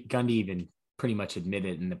plan. Gundy even pretty much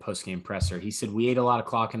admitted in the post-game presser. He said, we ate a lot of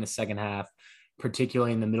clock in the second half,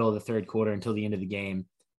 particularly in the middle of the third quarter until the end of the game.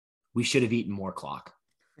 We should have eaten more clock.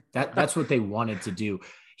 That's what they wanted to do.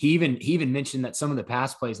 He even mentioned that some of the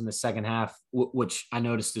pass plays in the second half, which I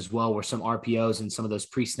noticed as well, were some RPOs and some of those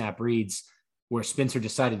pre-snap reads where Spencer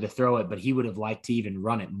decided to throw it, but he would have liked to even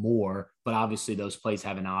run it more. But obviously those plays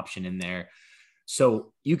have an option in there.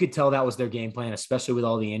 So you could tell that was their game plan, especially with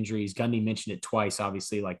all the injuries. Gundy mentioned it twice,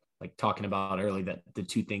 obviously, like talking about early, that the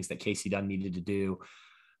 2 things that Casey Dunn needed to do.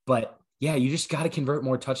 But yeah, you just got to convert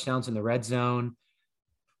more touchdowns in the red zone.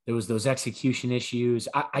 There was those execution issues.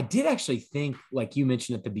 I did actually think, like you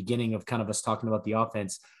mentioned at the beginning of kind of us talking about the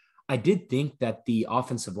offense, I did think that the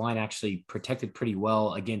offensive line actually protected pretty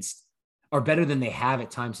well against, or better than they have at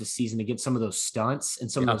times this season, against some of those stunts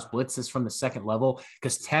and some of those blitzes from the second level,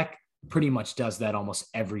 because Tech pretty much does that almost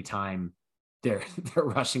every time they're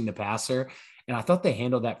rushing the passer. And I thought they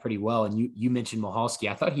handled that pretty well. And you mentioned Michalski.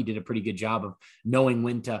 I thought he did a pretty good job of knowing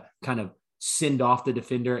when to kind of send off the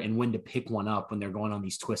defender and when to pick one up when they're going on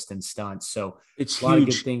these twists and stunts. So it's a lot of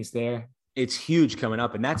good things there. It's huge coming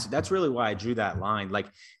up. And that's really why I drew that line. Like,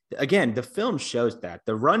 again, the film shows that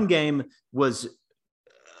the run game was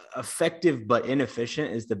effective, but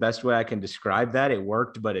inefficient is the best way I can describe that. It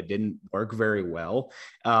worked, but it didn't work very well.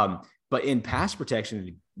 But in pass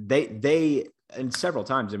protection, they and several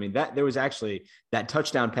times, I mean, that there was actually that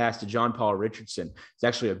touchdown pass to John Paul Richardson. It's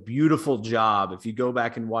actually a beautiful job. If you go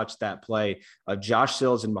back and watch that play of Josh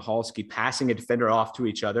Sills and Michalski passing a defender off to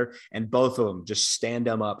each other, and both of them just stand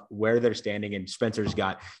them up where they're standing. And Spencer's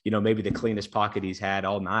got, maybe the cleanest pocket he's had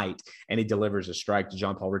all night, and he delivers a strike to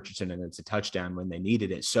John Paul Richardson, and it's a touchdown when they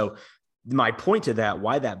needed it. So my point to that,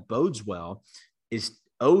 why that bodes well, is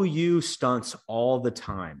OU stunts all the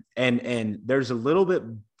time. And there's a little bit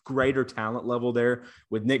greater talent level there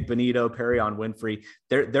with Nick Benito, Perion Winfrey.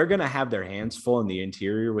 They're going to have their hands full in the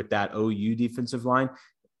interior with that OU defensive line.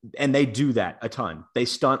 And they do that a ton. They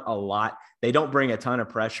stunt a lot. they don't bring a ton of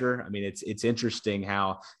pressure. I mean, it's interesting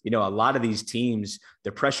how, a lot of these teams,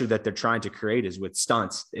 the pressure that they're trying to create is with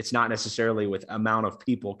stunts. It's not necessarily with amount of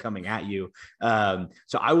people coming at you.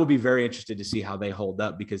 So I will be very interested to see how they hold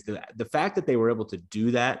up, because the fact that they were able to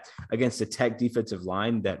do that against a Tech defensive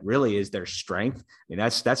line that really is their strength. I mean,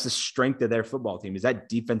 that's the strength of their football team, is that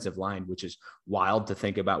defensive line, which is wild to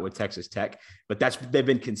think about with Texas Tech, but they've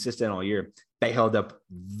been consistent all year. They held up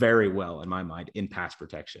very well in my mind in pass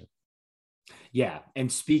protection. Yeah.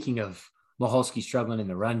 And speaking of Maholsky struggling in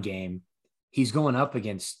the run game, he's going up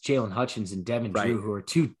against Jalen Hutchins and Devin Drew, who are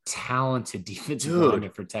two talented defensive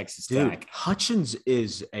linemen for Texas Tech. Hutchins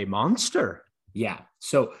is a monster. Yeah.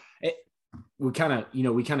 So we kind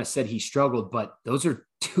of said he struggled, but those are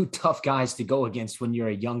two tough guys to go against when you're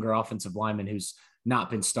a younger offensive lineman who's not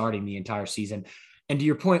been starting the entire season. And to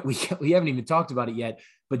your point, we haven't even talked about it yet,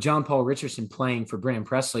 but John Paul Richardson playing for Brennan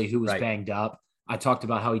Presley, who was banged up. I talked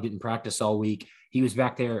about how he didn't practice all week. He was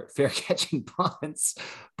back there fair catching punts,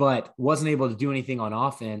 but wasn't able to do anything on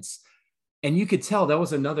offense. And you could tell that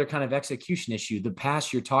was another kind of execution issue. The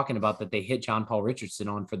pass you're talking about that they hit John Paul Richardson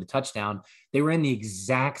on for the touchdown, they were in the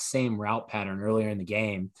exact same route pattern earlier in the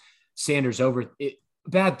game.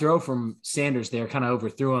 Bad throw from Sanders there, kind of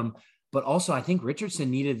overthrew him. But also, I think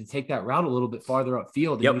Richardson needed to take that route a little bit farther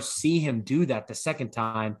upfield. And you see him do that the second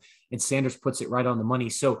time, and Sanders puts it right on the money.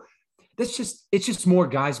 So it's just more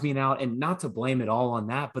guys being out, and not to blame it all on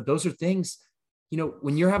that. But those are things,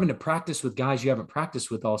 when you're having to practice with guys you haven't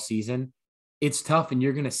practiced with all season, it's tough, and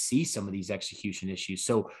you're going to see some of these execution issues.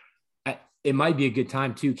 So it might be a good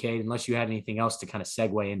time too, Cade, unless you had anything else to kind of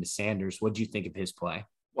segue into Sanders. What did you think of his play?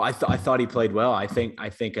 Well, I thought he played well. I think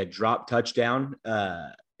a drop touchdown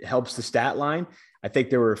helps the stat line. I think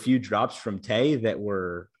there were a few drops from Tay that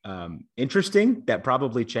were interesting, that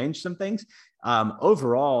probably changed some things.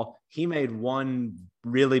 Overall, he made one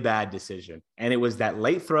really bad decision, and it was that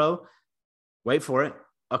late throw, wait for it,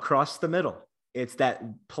 across the middle. It's that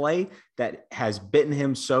play that has bitten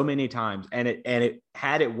him so many times, and it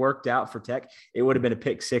had it worked out for Tech, it would have been a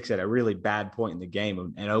pick six at a really bad point in the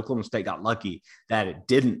game, and Oklahoma State got lucky that it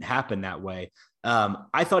didn't happen that way.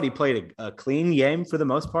 I thought he played a clean game for the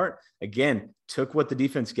most part. Again, took what the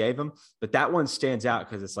defense gave him, but that one stands out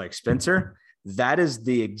because it's like, Spencer, that is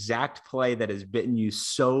the exact play that has bitten you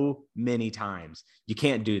so many times. You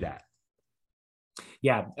can't do that.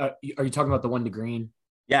 Yeah. Are you talking about the one to Green?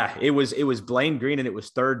 Yeah, it was Blaine Green, and it was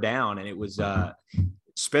third down, and it was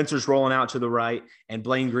Spencer's rolling out to the right and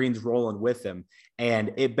Blaine Green's rolling with him.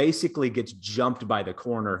 And it basically gets jumped by the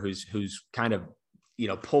corner who's kind of,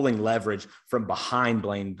 pulling leverage from behind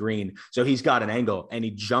Blaine Green. So he's got an angle and he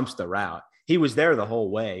jumps the route. He was there the whole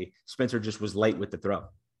way. Spencer just was late with the throw.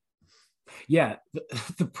 Yeah.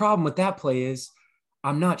 The problem with that play is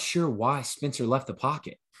I'm not sure why Spencer left the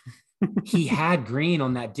pocket. He had Green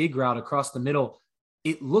on that dig route across the middle.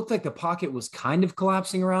 It looked like the pocket was kind of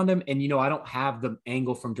collapsing around him. And, I don't have the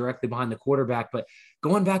angle from directly behind the quarterback, but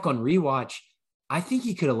going back on rewatch, I think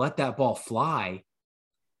he could have let that ball fly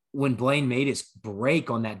when Blaine made his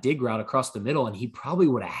break on that dig route across the middle, and he probably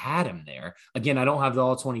would have had him there. Again, I don't have the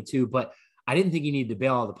all 22, but I didn't think he needed to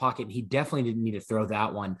bail out of the pocket, and he definitely didn't need to throw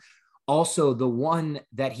that one. Also, the one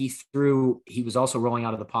that he threw, he was also rolling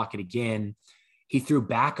out of the pocket again. He threw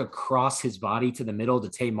back across his body to the middle to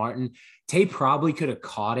Tay Martin. Tay probably could have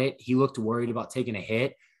caught it. He looked worried about taking a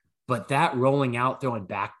hit, but that rolling out, throwing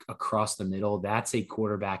back across the middle, that's a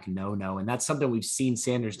quarterback no-no. And that's something we've seen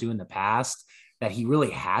Sanders do in the past that he really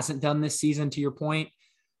hasn't done this season, to your point.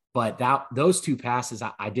 But those two passes,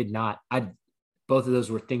 both of those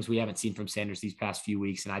were things we haven't seen from Sanders these past few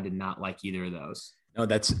weeks, and I did not like either of those. No,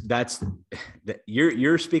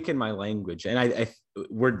 you're speaking my language. And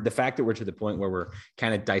we're the fact that we're to the point where we're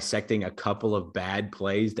kind of dissecting a couple of bad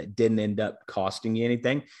plays that didn't end up costing you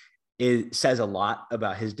anything. It says a lot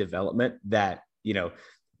about his development that,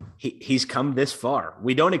 he's come this far.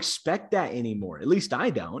 We don't expect that anymore. At least I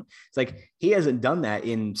don't. It's like, he hasn't done that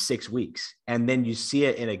in 6 weeks. And then you see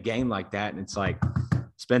it in a game like that, and it's like,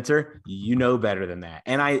 Spencer, better than that.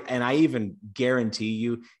 And I even guarantee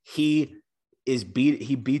you, he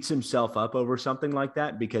beats himself up over something like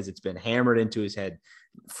that because it's been hammered into his head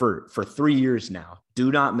for 3 years now.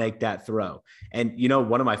 Do not make that throw. And,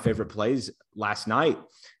 one of my favorite plays last night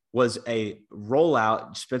was a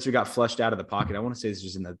rollout. Spencer got flushed out of the pocket. I want to say this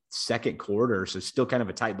was in the second quarter, so still kind of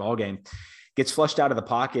a tight ball game. Gets flushed out of the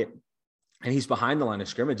pocket, and he's behind the line of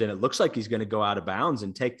scrimmage, and it looks like he's going to go out of bounds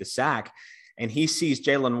and take the sack. And he sees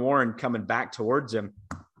Jaylen Warren coming back towards him.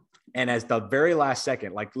 And as the very last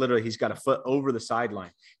second, like literally he's got a foot over the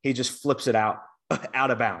sideline, he just flips it out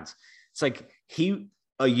of bounds. It's like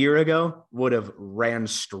a year ago would have ran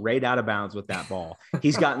straight out of bounds with that ball.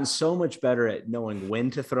 He's gotten so much better at knowing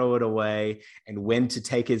when to throw it away and when to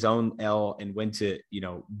take his own L and when to,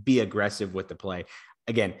 be aggressive with the play.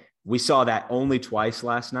 Again, we saw that only twice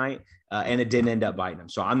last night, and it didn't end up biting him.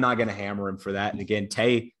 So I'm not going to hammer him for that. And again,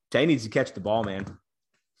 Tay needs to catch the ball, man.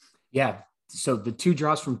 Yeah. So the 2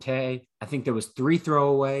 draws from Tay, I think there was 3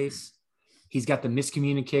 throwaways. He's got the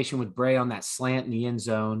miscommunication with Bray on that slant in the end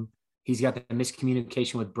zone. He's got the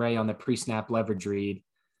miscommunication with Bray on the pre-snap leverage read.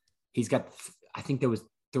 He's got, I think there was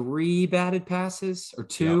 3 batted passes or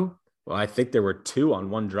 2. Yeah. Well, I think there were 2 on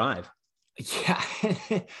one drive. Yeah.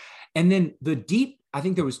 And then I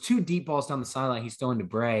think there was 2 deep balls down the sideline he's throwing to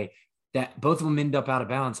Bray that both of them end up out of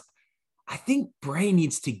bounds. I think Bray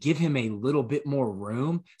needs to give him a little bit more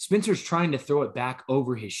room. Spencer's trying to throw it back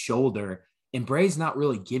over his shoulder, and Bray's not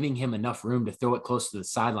really giving him enough room to throw it close to the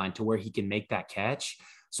sideline to where he can make that catch.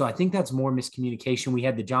 So I think that's more miscommunication. We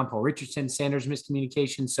had the John Paul Richardson Sanders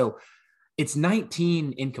miscommunication. So it's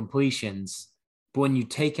 19 incompletions. But when you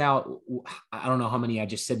take out, I don't know how many I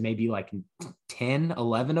just said, maybe like 10,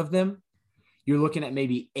 11 of them, you're looking at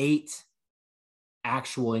maybe 8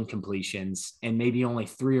 actual incompletions, and maybe only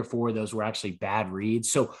 3 or 4 of those were actually bad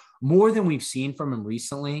reads. So more than we've seen from him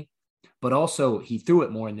recently, but also he threw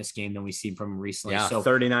it more in this game than we've seen from him recently. Yeah, so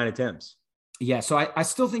 39 attempts. Yeah, so I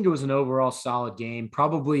still think it was an overall solid game.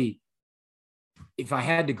 Probably if I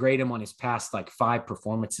had to grade him on his past like 5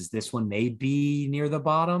 performances, this one may be near the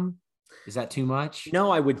bottom. Is that too much?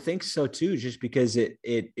 No, I would think so too, just because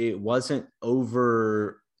it wasn't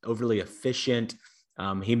overly efficient.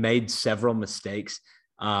 He made several mistakes.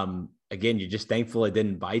 Again, you're just thankful it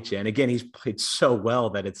didn't bite you. And again, he's played so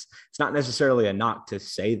well that it's not necessarily a knock to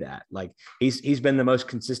say that. Like he's been the most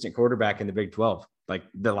consistent quarterback in the Big 12, like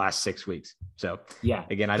the last 6 weeks. So yeah,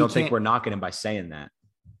 again, I don't think we're knocking him by saying that.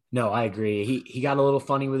 No, I agree. He got a little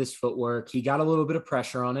funny with his footwork. He got a little bit of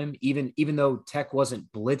pressure on him. Even though Tech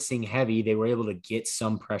wasn't blitzing heavy, they were able to get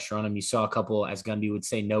some pressure on him. You saw a couple, as Gundy would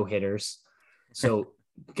say, no hitters. So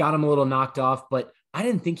got him a little knocked off, but I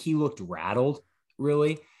didn't think he looked rattled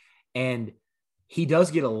really. And he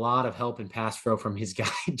does get a lot of help in pass pro from his guy,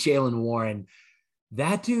 Jaylen Warren.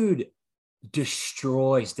 That dude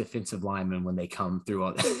destroys defensive linemen when they come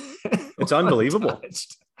through. It's unbelievable.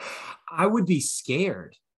 I would be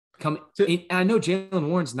scared. I know Jaylen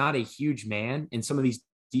Warren's not a huge man, and some of these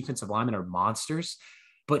defensive linemen are monsters,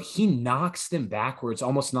 but he knocks them backwards,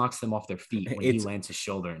 almost knocks them off their feet when he lands his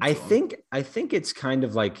shoulder. I think it's kind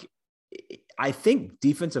of like, I think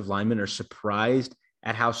defensive linemen are surprised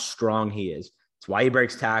at how strong he is. It's why he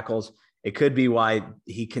breaks tackles. It could be why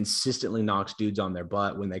he consistently knocks dudes on their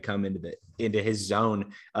butt when they come into his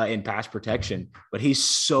zone in pass protection. But he's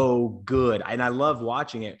so good, and I love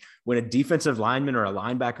watching it. When a defensive lineman or a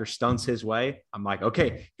linebacker stunts his way, I'm like,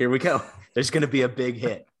 okay, here we go. There's going to be a big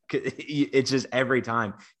hit. It's just every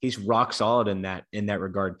time he's rock solid in that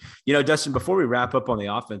regard. Dustin, before we wrap up on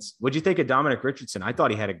the offense, what'd you think of Dominic Richardson? I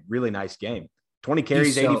thought he had a really nice game. 20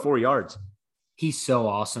 carries, 84 yards. He's so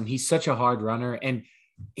awesome. He's such a hard runner, and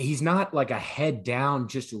he's not like a head down,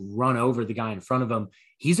 just run over the guy in front of him.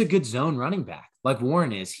 He's a good zone running back like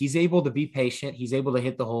Warren is. He's able to be patient. He's able to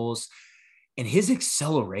hit the holes, and his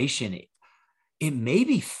acceleration, it may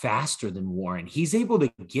be faster than Warren. He's able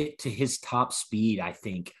to get to his top speed, I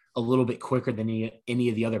think, a little bit quicker than any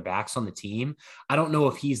of the other backs on the team. I don't know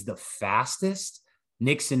if he's the fastest.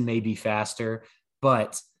 Nixon may be faster,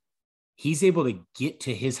 but he's able to get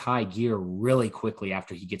to his high gear really quickly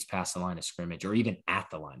after he gets past the line of scrimmage or even at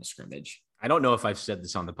the line of scrimmage. I don't know if I've said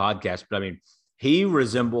this on the podcast, but I mean, he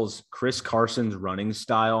resembles Chris Carson's running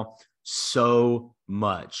style so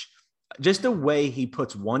much. Just the way he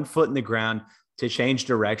puts one foot in the ground to change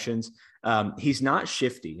directions. He's not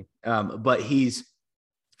shifty, but he's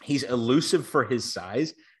elusive for his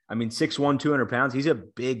size. I mean, 6'1", 200 pounds. He's a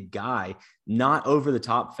big guy, not over the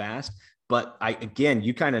top fast. But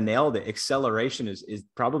you kind of nailed it. Acceleration is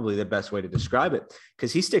probably the best way to describe it,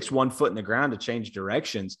 because he sticks one foot in the ground to change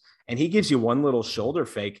directions, and he gives you one little shoulder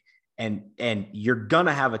fake, and you're going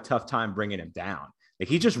to have a tough time bringing him down. Like,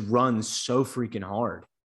 he just runs so freaking hard.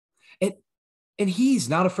 And he's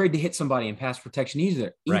not afraid to hit somebody in pass protection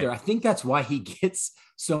either. Right. I think that's why he gets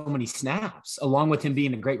so many snaps, along with him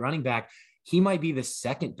being a great running back. He might be the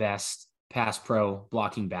second best pass pro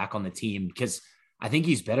blocking back on the team, because I think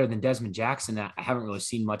he's better than Desmond Jackson. I haven't really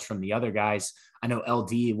seen much from the other guys. I know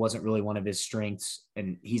LD wasn't really one of his strengths,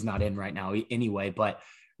 and he's not in right now anyway, but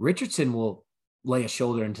Richardson will lay a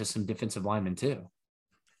shoulder into some defensive linemen too.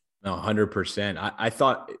 No, 100%. I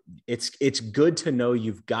thought it's good to know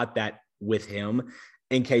you've got that with him.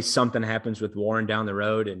 in case something happens with Warren down the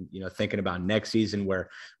road and, thinking about next season where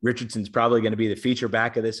Richardson's probably going to be the feature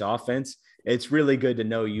back of this offense, it's really good to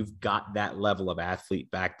know you've got that level of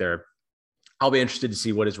athlete back there. I'll be interested to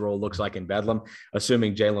see what his role looks like in Bedlam,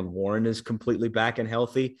 assuming Jaylen Warren is completely back and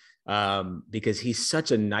healthy, because he's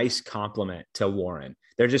such a nice complement to Warren.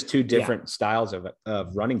 They're just two different styles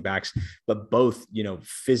of running backs, but both,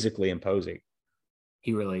 physically imposing.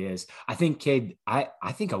 He really is. I think, Cade, I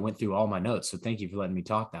think I went through all my notes, so thank you for letting me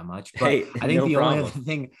talk that much. But hey, I think the only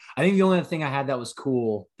other thing I had that was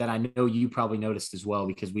cool that I know you probably noticed as well,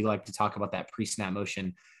 because we like to talk about that pre-snap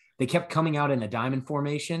motion. They kept coming out in a diamond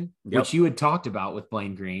formation, which you had talked about with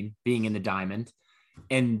Blaine Green being in the diamond,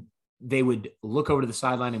 and they would look over to the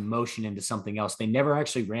sideline and motion into something else. They never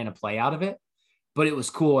actually ran a play out of it, but it was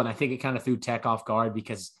cool. And I think it kind of threw Tech off guard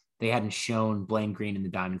because they hadn't shown Blaine Green in the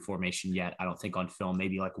diamond formation yet. I don't think on film,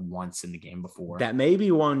 maybe like once in the game before. That may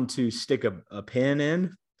be one to stick a pin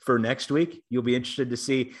in for next week. You'll be interested to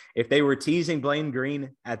see if they were teasing Blaine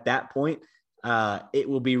Green at that point. It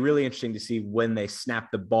will be really interesting to see when they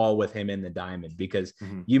snap the ball with him in the diamond, because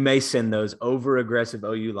you may send those over aggressive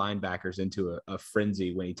OU linebackers into a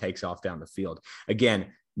frenzy when he takes off down the field.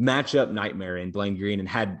 Again, matchup nightmare in Blaine Green, and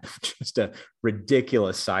had just a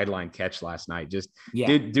ridiculous sideline catch last night.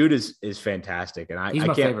 Dude is fantastic. And he's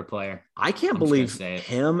my favorite player. I can't believe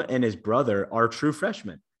him and his brother are true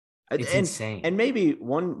freshmen. It's insane. And maybe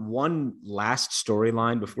one last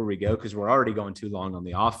storyline before we go, because we're already going too long on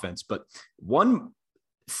the offense. But one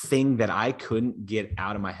thing that I couldn't get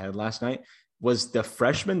out of my head last night was the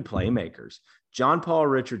freshman playmakers: John Paul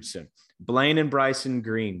Richardson, Blaine and Bryson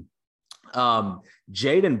Green,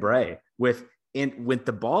 Jaden Bray. With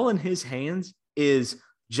the ball in his hands is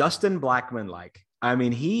Justin Blackman like. I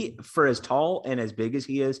mean, he, for as tall and as big as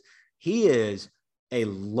he is a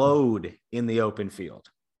load in the open field.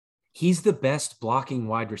 He's the best blocking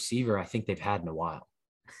wide receiver I think they've had in a while.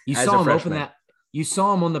 You saw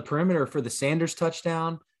him on the perimeter for the Sanders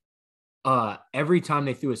touchdown. Every time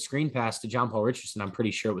they threw a screen pass to John Paul Richardson, I'm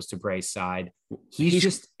pretty sure it was to Bray's side.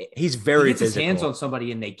 He's very he gets his hands on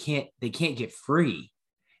somebody and they can't get free.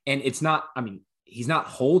 And it's not, he's not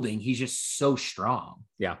holding, he's just so strong.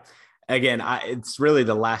 Yeah. Again, it's really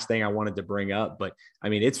the last thing I wanted to bring up, but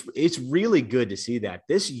it's really good to see that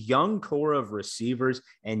this young core of receivers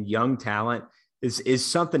and young talent is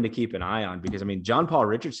something to keep an eye on, because John Paul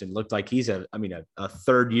Richardson looked like he's a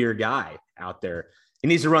third year guy out there. He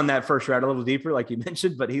needs to run that first route a little deeper, like you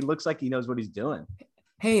mentioned, but he looks like he knows what he's doing.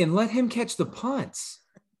 Hey, and let him catch the punts.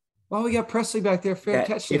 Well, we got Presley back there,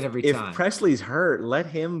 catching it every time. If Presley's hurt, let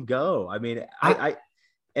him go.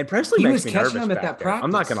 And Presley makes me nervous him at that practice.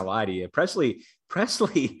 I'm not going to lie to you. Presley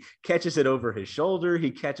catches it over his shoulder. He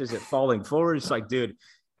catches it falling forward. It's like, dude,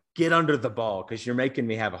 get under the ball, because you're making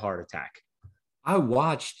me have a heart attack. I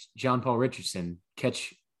watched John Paul Richardson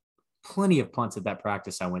catch plenty of punts at that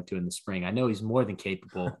practice I went to in the spring. I know he's more than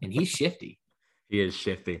capable, and he's shifty. He is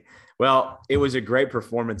shifty. Well, it was a great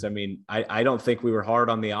performance. I don't think we were hard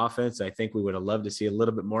on the offense. I think we would have loved to see a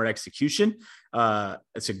little bit more execution.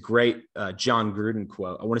 It's a great John Gruden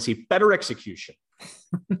quote. I want to see better execution.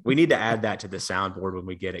 We need to add that to the soundboard when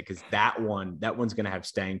we get it, because that one's going to have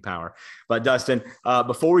staying power. But Dustin,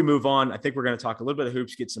 before we move on, I think we're going to talk a little bit of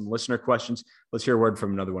hoops, get some listener questions. Let's hear a word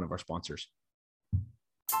from another one of our sponsors.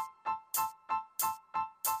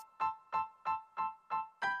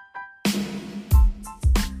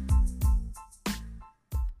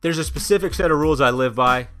 There's a specific set of rules I live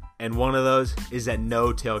by, and one of those is that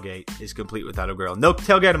no tailgate is complete without a grill. No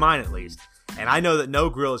tailgate of mine, at least. And I know that no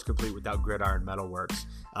grill is complete without Gridiron Metalworks.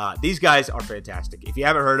 These guys are fantastic. If you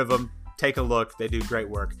haven't heard of them, take a look. They do great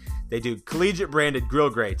work. They do collegiate branded grill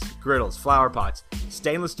grates, griddles, flower pots,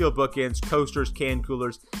 stainless steel bookends, coasters, can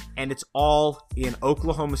coolers, and it's all in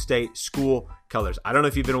Oklahoma State school colors. I don't know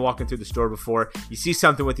if you've been walking through the store before. You see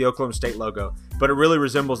something with the Oklahoma State logo, but it really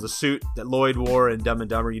resembles the suit that Lloyd wore in Dumb and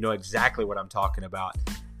Dumber. You know exactly what I'm talking about.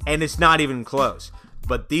 And it's not even close.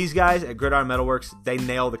 But these guys at Gridiron Metalworks, they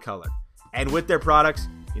nail the color. And with their products,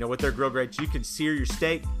 with their grill grates, you can sear your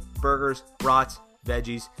steak, burgers, brats,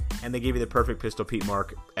 veggies, and they give you the perfect Pistol Pete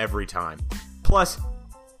mark every time. Plus,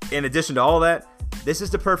 in addition to all that, this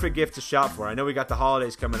is the perfect gift to shop for. I know we got the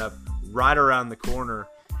holidays coming up right around the corner,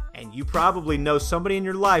 and you probably know somebody in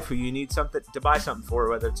your life who you need something to buy something for,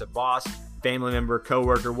 whether it's a boss, family member,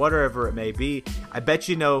 coworker, whatever it may be. I bet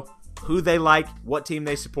you know who they like, what team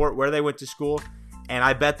they support, where they went to school, and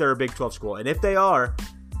I bet they're a Big 12 school. And if they are,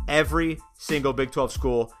 every single Big 12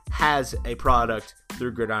 school has a product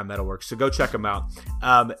through Gridiron Metalworks, so go check them out.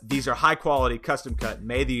 These are high quality, custom cut,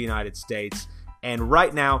 made in the United States. And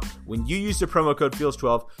right now, when you use the promo code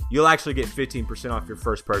FEELS12, you'll actually get 15% off your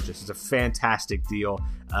first purchase. It's a fantastic deal.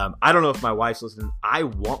 I don't know if my wife's listening. I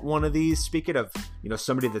want one of these. Speaking of,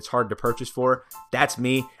 somebody that's hard to purchase for, that's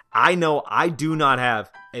me. I know I do not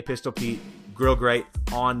have a Pistol Pete grill grate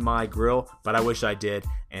on my grill, but I wish I did.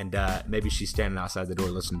 And maybe she's standing outside the door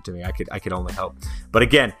listening to me. I could only hope. But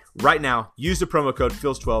again, right now, use the promo code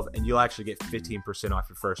FEELS12 and you'll actually get 15% off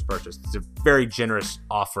your first purchase. It's a very generous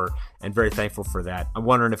offer and very thankful for that. I'm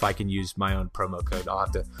wondering if I can use my own promo code. I'll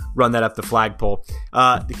have to run that up the flagpole.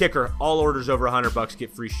 The kicker, all orders over $100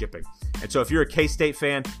 get free shipping. And so if you're a K-State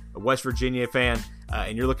fan, a West Virginia fan,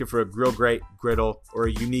 and you're looking for a grill grate, griddle, or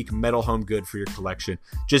a unique metal home good for your collection,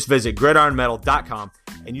 just visit gridironmetal.com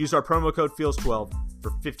and use our promo code FEELS12 for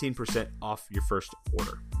 15% off your first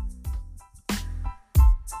order.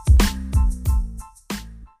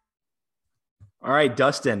 All right,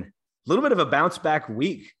 Dustin, a little bit of a bounce back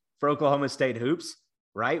week for Oklahoma State hoops,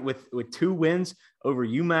 right? With 2 wins over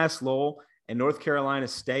UMass Lowell and North Carolina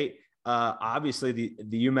State. Obviously,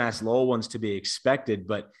 the UMass Lowell one's to be expected,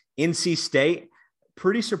 but NC State,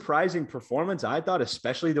 pretty surprising performance, I thought,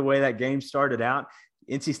 especially the way that game started out.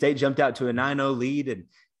 NC State jumped out to a 9-0 lead, and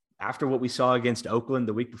after what we saw against Oakland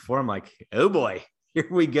the week before, I'm like, oh boy, here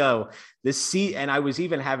we go. And I was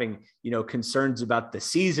even having, concerns about the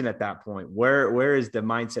season at that point. Where is the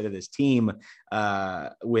mindset of this team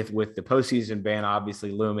with the postseason ban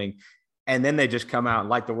obviously looming? And then they just come out and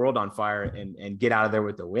light the world on fire and get out of there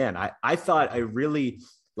with the win. I thought a really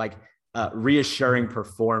reassuring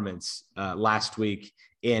performance last week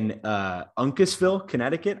in Uncasville,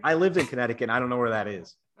 Connecticut. I lived in Connecticut. And I don't know where that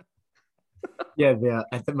is. Yeah,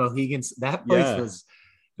 at the Mohegans, that place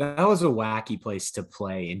that was a wacky place to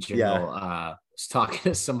play in general. I was talking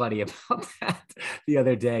to somebody about that the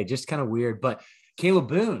other day, just kind of weird. But Caleb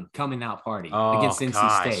Boone coming out party against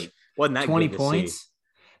NC State. Wasn't that 20 good to points? See?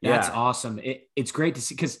 That's awesome. It's great to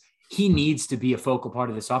see because he needs to be a focal part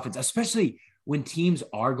of this offense, especially when teams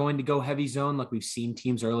are going to go heavy zone, like we've seen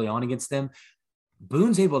teams early on against them.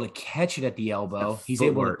 Boone's able to catch it at the elbow. He's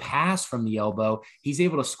able to pass from the elbow. He's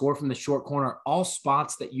able to score from the short corner, all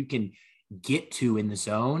spots that you can get to in the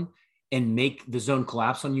zone and make the zone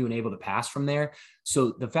collapse on you and able to pass from there.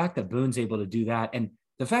 So the fact that Boone's able to do that and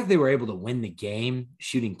the fact they were able to win the game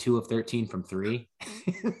shooting 2 of 13 from 3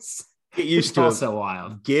 Get used to it. Also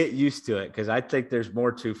wild. Get used to it because I think there's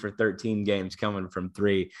more 2 for 13 games coming from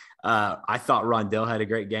 3. I thought Rondell had a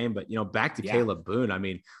great game, but back to Caleb Boone. I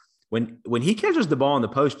mean, when he catches the ball in the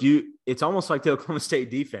post, it's almost like the Oklahoma State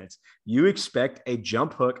defense. You expect a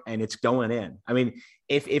jump hook and it's going in. I mean,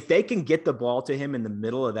 if they can get the ball to him in the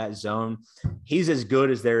middle of that zone, he's as good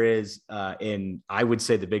as there is in, I would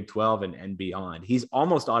say, the Big 12 and beyond. He's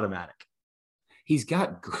almost automatic. He's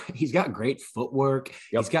got great footwork.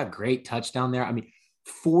 Yep. He's got great touchdown there. I mean,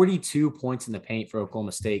 42 points in the paint for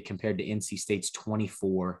Oklahoma State compared to NC State's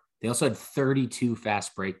 24. They also had 32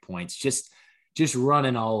 fast break points, just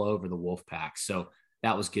running all over the Wolfpack. So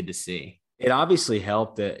that was good to see. It obviously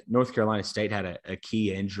helped that North Carolina State had a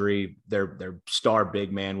key injury. Their star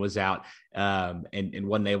big man was out and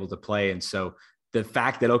wasn't able to play. And so the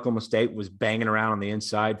fact that Oklahoma State was banging around on the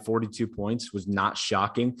inside, 42 points, was not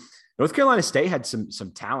shocking. North Carolina State had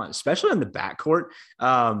some talent, especially in the backcourt.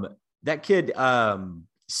 That kid,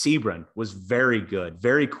 Sebron, was very good,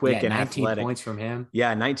 very quick and 19 athletic. Points from him.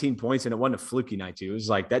 Yeah, 19 points, and it wasn't a fluky night too. It was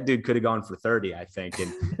like that dude could have gone for 30, I think.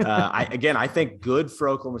 And I think good for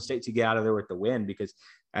Oklahoma State to get out of there with the win because,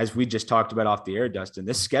 as we just talked about off the air, Dustin,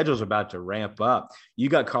 this schedule's about to ramp up. You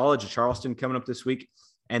got College of Charleston coming up this week,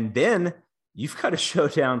 and then you've got a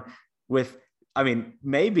showdown with,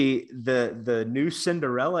 maybe the new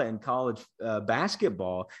Cinderella in college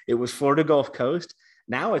basketball. It was Florida Gulf Coast.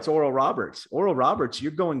 Now it's Oral Roberts. Oral Roberts,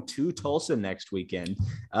 you're going to Tulsa next weekend.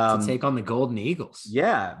 To take on the Golden Eagles.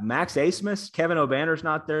 Yeah. Max Asmus, Kevin O'Banner's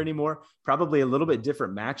not there anymore. Probably a little bit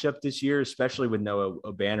different matchup this year, especially with Noah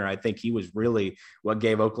O'Banner. I think he was really what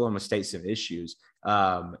gave Oklahoma State some issues.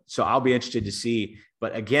 So I'll be interested to see.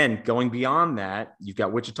 But again, going beyond that, you've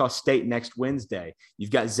got Wichita State next Wednesday. You've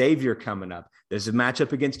got Xavier coming up. There's a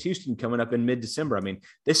matchup against Houston coming up in mid-December.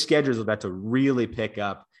 This schedule is about to really pick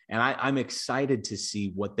up. And I'm excited to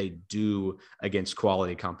see what they do against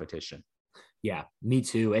quality competition. Yeah, me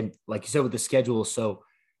too. And like you said, with the schedule, so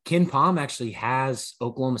Ken Pom actually has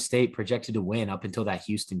Oklahoma State projected to win up until that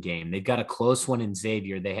Houston game. They've got a close one in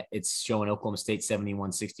Xavier. It's showing Oklahoma State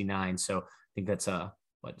 71-69. So I think that's it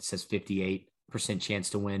says 58% chance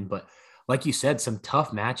to win. But like you said, some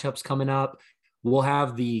tough matchups coming up. We'll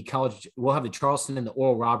have the Charleston and the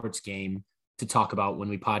Oral Roberts game to talk about when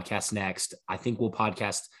we podcast next. I think we'll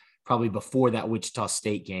podcast probably before that Wichita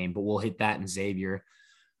State game, but we'll hit that and Xavier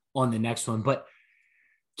on the next one. But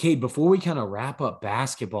Cade, before we kind of wrap up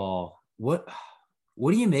basketball, what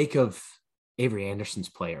do you make of Avery Anderson's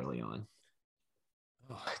play early on?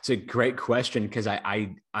 Oh, it's a great question because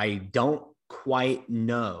I don't quite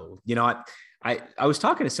know. You know, I was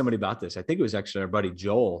talking to somebody about this. I think it was actually our buddy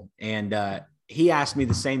Joel, and he asked me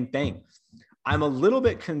the same thing. I'm a little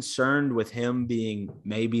bit concerned with him being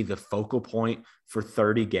maybe the focal point for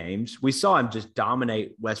 30 games. We saw him just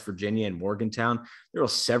dominate West Virginia and Morgantown. There were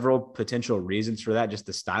several potential reasons for that. Just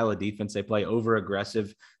the style of defense they play, over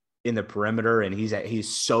aggressive in the perimeter, and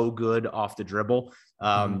he's so good off the dribble.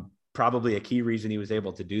 Probably a key reason he was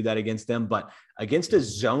able to do that against them. But against a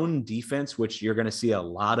zone defense, which you're going to see a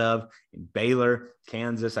lot of in Baylor,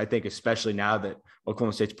 Kansas, I think especially now that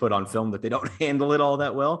Oklahoma State's put on film that they don't handle it all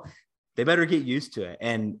that well, they better get used to it.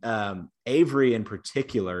 And Avery in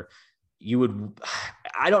particular,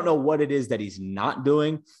 I don't know what it is that he's not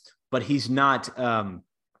doing, but he's not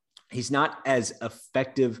as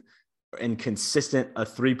effective and consistent a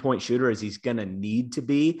three-point shooter as he's going to need to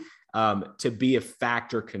be a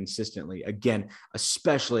factor consistently. Again,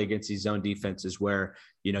 especially against these zone defenses where,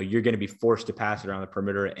 you know, you're going to be forced to pass it around the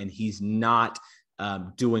perimeter, and he's not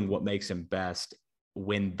doing what makes him best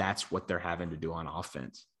when that's what they're having to do on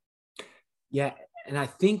offense. Yeah. And I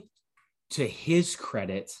think to his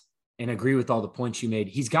credit, and agree with all the points you made,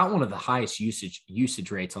 he's got one of the highest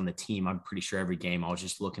usage rates on the team. I'm pretty sure every game. I was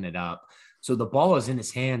just looking it up. So the ball is in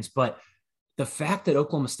his hands, but the fact that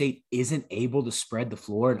Oklahoma State isn't able to spread the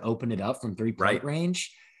floor and open it up from three-point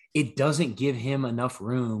range, it doesn't give him enough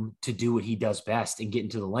room to do what he does best and get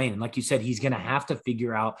into the lane. And like you said, he's going to have to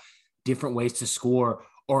figure out different ways to score,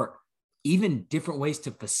 or even different ways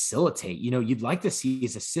to facilitate. You know, you'd like to see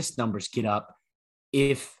his assist numbers get up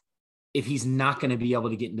if he's not going to be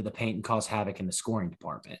able to get into the paint and cause havoc in the scoring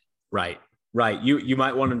department. Right. You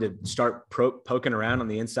might want him to start poking around on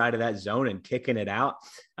the inside of that zone and kicking it out.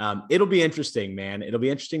 It'll be interesting, man. It'll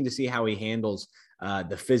be interesting to see how he handles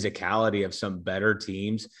the physicality of some better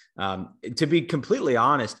teams. To be completely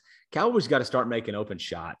honest, Cowboys got to start making open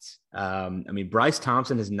shots. I mean, Bryce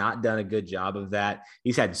Thompson has not done a good job of that.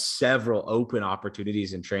 He's had several open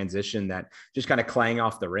opportunities in transition that just kind of clang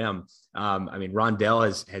off the rim. I mean, Rondell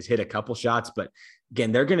has hit a couple shots, but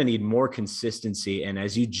again, they're going to need more consistency. And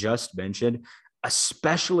as you just mentioned,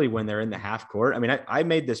 especially when they're in the half court. I mean, I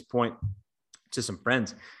made this point to some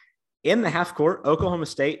friends. In the half court, Oklahoma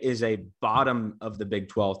State is a bottom of the Big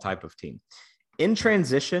 12 type of team. In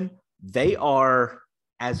transition, they are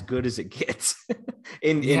as good as it gets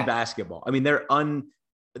in basketball. I mean,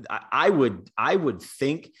 I would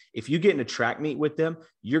think if you get in a track meet with them,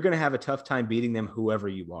 you're going to have a tough time beating them, whoever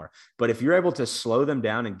you are. But if you're able to slow them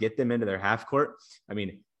down and get them into their half court, I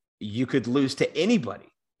mean, you could lose to anybody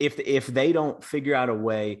if they don't figure out a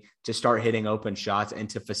way to start hitting open shots and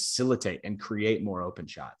to facilitate and create more open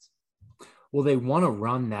shots. Well, they want to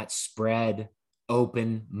run that spread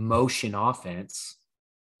open motion offense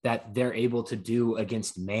that they're able to do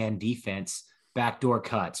against man defense, backdoor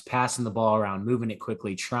cuts, passing the ball around, moving it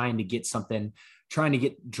quickly, trying to get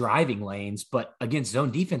driving lanes. But against zone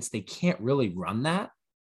defense, they can't really run that.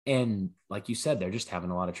 And like you said, they're just having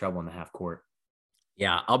a lot of trouble in the half court.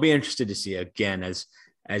 Yeah, I'll be interested to see again as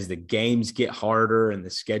the games get harder and the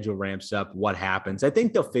schedule ramps up, what happens. I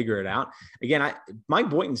think they'll figure it out. Again, Mike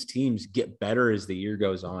Boynton's teams get better as the year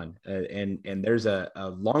goes on, and there's a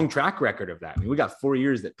long track record of that. I mean, we got 4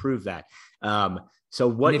 years that prove that.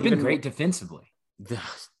 They've been great defensively.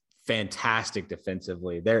 Fantastic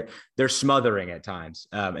defensively. They're smothering at times,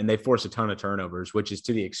 and they force a ton of turnovers, which is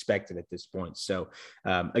to be expected at this point. So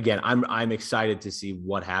again, I'm excited to see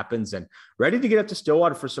what happens and ready to get up to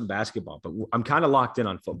Stillwater for some basketball, but I'm kind of locked in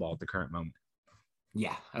on football at the current moment.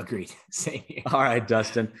 Yeah, agreed. Same here. All right,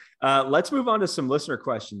 Dustin, let's move on to some listener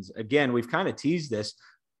questions. Again, we've kind of teased this.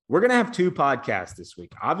 We're going to have 2 podcasts this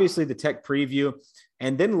week. Obviously, the Tech preview,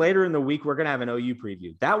 and then later in the week, we're going to have an OU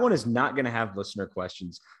preview. That one is not going to have listener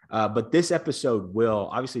questions, but this episode will.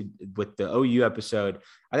 Obviously, with the OU episode,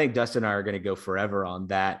 I think Dustin and I are going to go forever on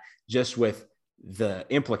that, just with the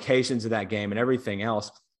implications of that game and everything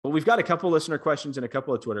else. But we've got a couple of listener questions and a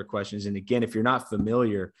couple of Twitter questions. And again, if you're not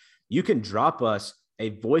familiar, you can drop us a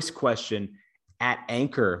voice question at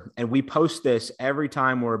Anchor, and we post this every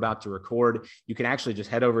time we're about to record. You can actually just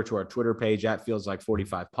head over to our Twitter page at Feels Like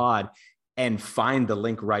 45 Pod and find the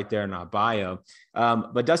link right there in our bio.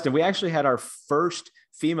 But Dustin, we actually had our first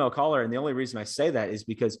female caller, and the only reason I say that is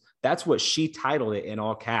because that's what she titled it in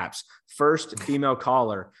all caps, first female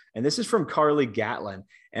caller. And this is from Carly Gatlin,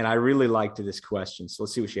 and I really liked this question. So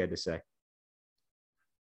let's see what she had to say.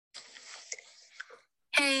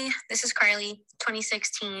 Hey, this is Carly,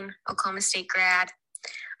 2016 Oklahoma State grad.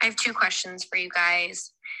 I have 2 questions for you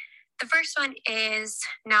guys. The first one is,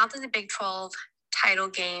 now that the Big 12 title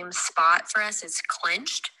game spot for us is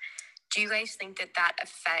clinched, do you guys think that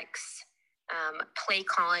affects play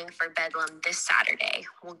calling for Bedlam this Saturday?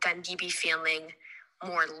 Will Gundy be feeling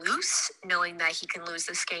more loose, knowing that he can lose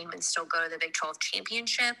this game and still go to the Big 12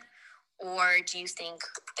 championship? Or do you think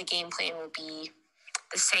the game plan will be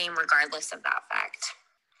the same regardless of that fact?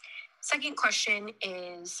 Second question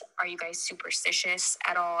is, are you guys superstitious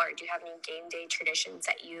at all, or do you have any game day traditions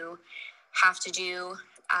that you have to do?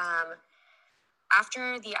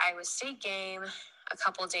 After the Iowa State game, a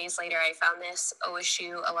couple of days later, I found this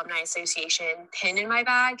OSU Alumni Association pin in my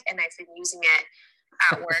bag, and I've been using it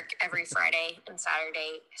at work every Friday and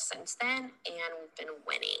Saturday since then, and we've been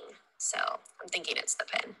winning. So I'm thinking it's the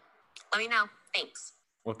pin. Let me know. Thanks.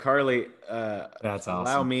 Well, Carly, that's awesome.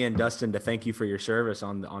 Allow me and Dustin to thank you for your service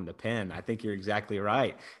on the pen. I think you're exactly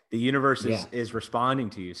right. The universe is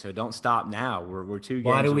responding to you, so don't stop now. We're 2 games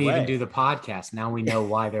away. Why do we even do the podcast? Now we know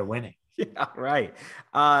why they're winning. Yeah, right.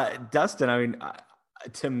 Dustin, I mean,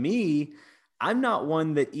 to me, I'm not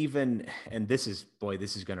one that even, and this is going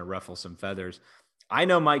to ruffle some feathers. I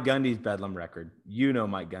know Mike Gundy's Bedlam record. You know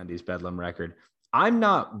Mike Gundy's Bedlam record. I'm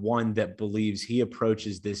not one that believes he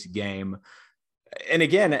approaches this game. And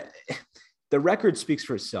again, the record speaks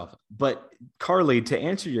for itself. But Carly, to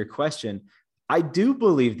answer your question, I do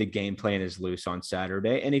believe the game plan is loose on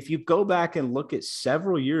Saturday. And if you go back and look at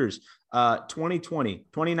several years, 2020,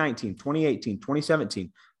 2019, 2018,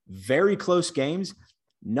 2017, very close games.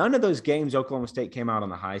 None of those games, Oklahoma State came out on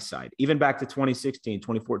the high side, even back to 2016,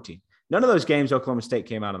 2014. None of those games, Oklahoma State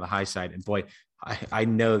came out on the high side. And boy, I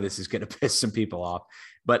know this is going to piss some people off,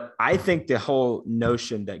 but I think the whole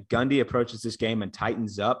notion that Gundy approaches this game and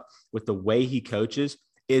tightens up with the way he coaches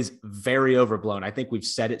is very overblown. I think we've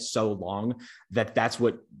said it so long that that's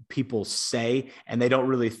what people say, and they don't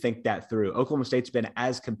really think that through. Oklahoma State's been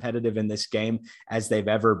as competitive in this game as they've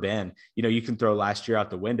ever been. You know, you can throw last year out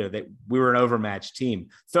the window, that we were an overmatched team.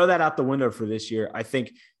 Throw that out the window for this year. I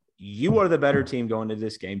think you are the better team going into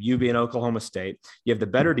this game. You being Oklahoma State, you have the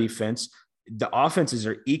better defense. The offenses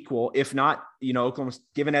are equal, if not, you know, Oklahoma,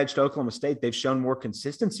 given edge to Oklahoma State, they've shown more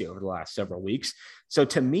consistency over the last several weeks. So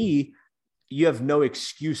to me, you have no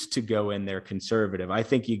excuse to go in there conservative. I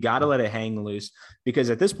think you got to let it hang loose, because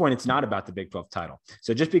at this point, it's not about the Big 12 title.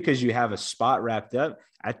 So just because you have a spot wrapped up,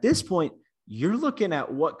 at this point, you're looking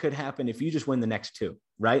at what could happen if you just win the next 2,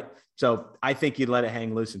 right? So I think you'd let it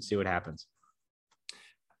hang loose and see what happens.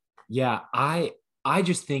 Yeah, I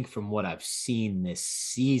just think from what I've seen this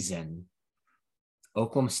season,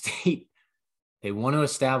 Oklahoma State, they want to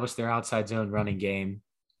establish their outside zone running game.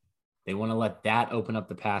 They want to let that open up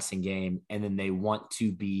the passing game, and then they want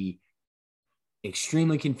to be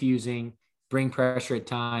extremely confusing, bring pressure at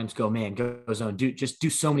times, go zone, do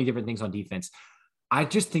so many different things on defense. I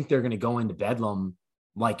just think they're going to go into Bedlam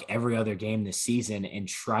like every other game this season and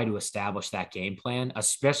try to establish that game plan,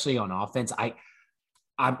 especially on offense.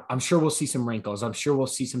 I'm sure we'll see some wrinkles. I'm sure we'll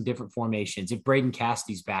see some different formations. If Braden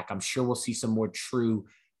Cassidy's back, I'm sure we'll see some more true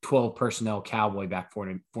 12 personnel cowboy back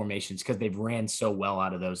formations, because they've ran so well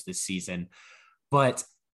out of those this season. But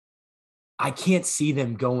I can't see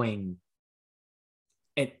them going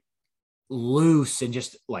loose and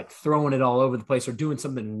just like throwing it all over the place or doing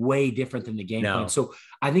something way different than the game plan. So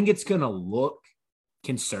I think it's going to look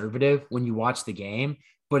conservative when you watch the game,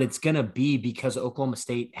 but it's going to be because Oklahoma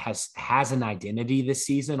State has an identity this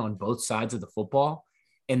season on both sides of the football.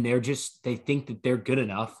 And they think that they're good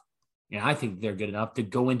enough. And I think they're good enough to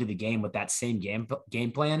go into the game with that same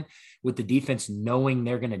game plan, with the defense knowing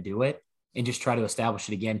they're going to do it and just try to establish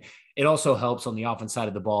it again. It also helps on the offense side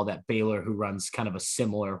of the ball that Baylor, who runs kind of a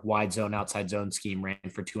similar wide zone, outside zone scheme, ran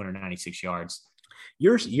for 296 yards.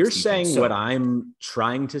 You're saying what I'm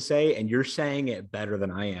trying to say, and you're saying it better than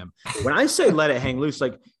I am. When I say let it hang loose,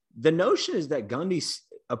 like the notion is that Gundy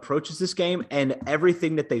approaches this game and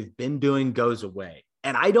everything that they've been doing goes away.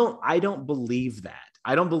 And I don't believe that.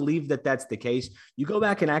 I don't believe that that's the case. You go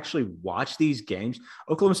back and actually watch these games.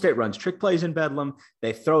 Oklahoma State runs trick plays in Bedlam.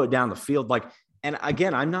 They throw it down the field. And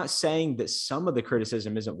again, I'm not saying that some of the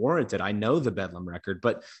criticism isn't warranted. I know the Bedlam record,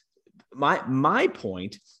 but my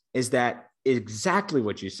point is that exactly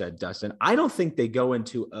what you said, Dustin. I don't think they go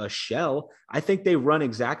into a shell. I think they run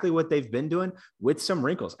exactly what they've been doing with some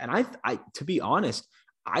wrinkles. And I to be honest,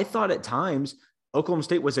 I thought at times Oklahoma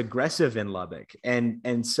State was aggressive in Lubbock.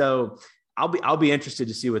 And so I'll be interested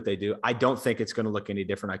to see what they do. I don't think it's going to look any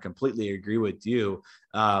different. I completely agree with you.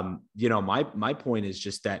 My point is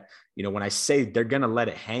just that, when I say they're going to let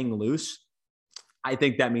it hang loose, I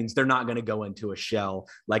think that means they're not going to go into a shell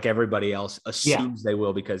like everybody else assumes they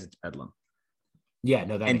will because it's Bedlam. Yeah,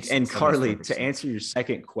 no, that makes sense. And Carly, to answer your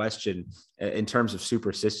second question in terms of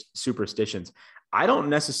superstitions, I don't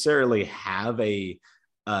necessarily have a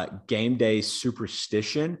game day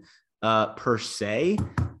superstition per se.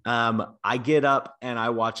 I get up and I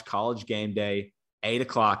watch College Game Day,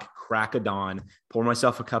 8:00, crack of dawn, pour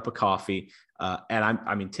myself a cup of coffee.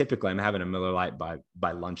 And typically I'm having a Miller Lite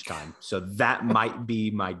by lunchtime. So that might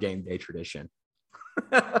be my game day tradition.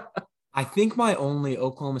 I think my only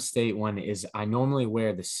Oklahoma State one is I normally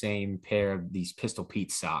wear the same pair of these Pistol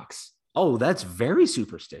Pete socks. Oh, that's very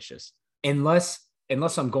superstitious. Unless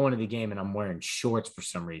I'm going to the game and I'm wearing shorts for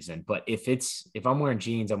some reason. But if I'm wearing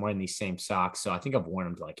jeans, I'm wearing these same socks. So I think I've worn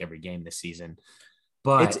them to like every game this season.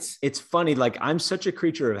 But it's funny. Like, I'm such a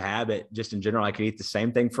creature of habit just in general. I could eat the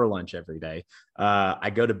same thing for lunch every day. I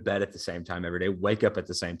go to bed at the same time every day, wake up at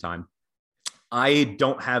the same time. I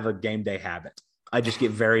don't have a game day habit. I just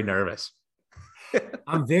get very nervous.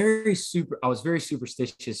 I was very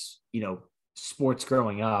superstitious, sports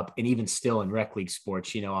growing up, and even still in rec league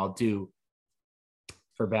sports, I'll do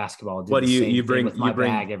for basketball. I'll do what do you bring with my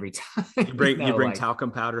bag every time? You bring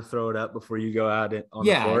talcum powder, throw it up before you go out on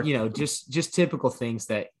the floor. Just typical things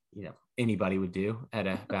that, anybody would do at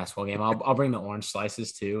a basketball game. I'll bring the orange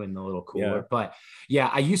slices too in the little cooler. Yeah. But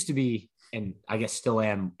yeah, I used to be, and I guess still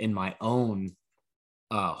am, in my own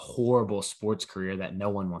horrible sports career that no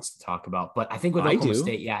one wants to talk about. But I think with Oklahoma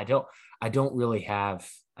State, I don't really have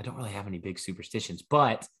any big superstitions.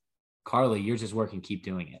 But Carly, yours is working. Keep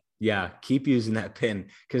doing it. Yeah, keep using that pin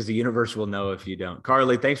because the universe will know if you don't.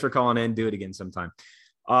 Carly, thanks for calling in. Do it again sometime.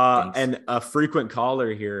 And a frequent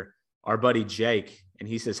caller here, our buddy Jake, and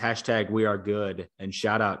he says #WeAreGood, and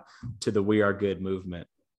shout out to the We Are Good movement.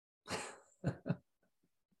 Okay,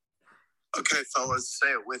 fellas,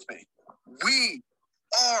 say it with me. We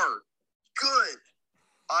are good.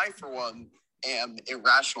 I, for one, am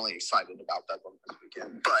irrationally excited about Bedlam this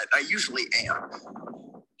weekend, but I usually am.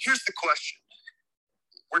 Here's the question.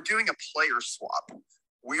 We're doing a player swap.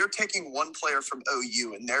 We are taking one player from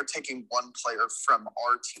OU, and they're taking one player from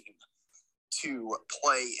our team to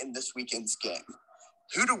play in this weekend's game.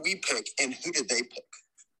 Who do we pick, and who did they pick?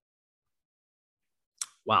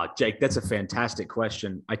 Wow, Jake, that's a fantastic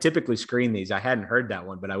question. I typically screen these. I hadn't heard that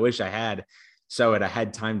one, but I wish I had, so I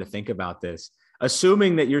had time to think about this.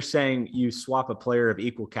 Assuming that you're saying you swap a player of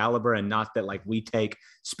equal caliber and not that like we take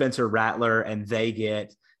Spencer Rattler and they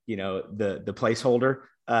get, the placeholder,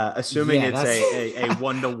 assuming it's a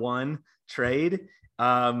 1-to-1 trade.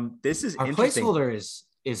 This is our interesting. Placeholder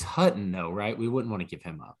is Hutton though, right? We wouldn't want to give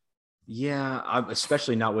him up. Yeah,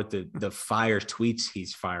 especially not with the fire tweets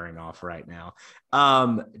he's firing off right now.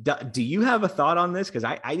 Do you have a thought on this? Because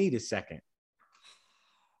I need a second.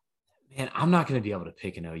 Man, I'm not going to be able to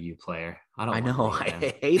pick an OU player. I know.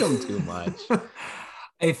 I hate them too much.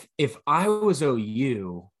 If I was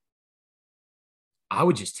OU, I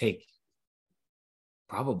would just take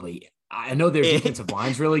probably. I know their defensive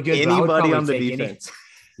line's really good. Anybody on the defense.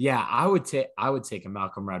 I would take a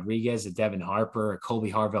Malcolm Rodriguez, a Devin Harper, a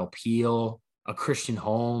Colby Harvell-Peel, a Christian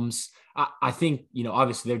Holmes. I think,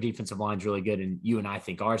 obviously their defensive line's really good, and you and I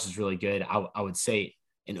think ours is really good. I would say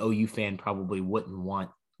an OU fan probably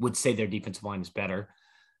would say their defensive line is better.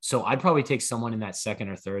 So I'd probably take someone in that second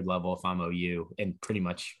or third level if I'm OU, and pretty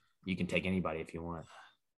much you can take anybody if you want.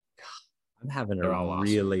 I'm having a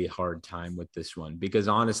really hard time with this one because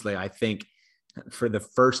honestly, I think for the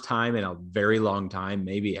first time in a very long time,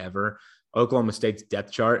 maybe ever, Oklahoma State's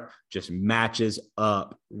depth chart just matches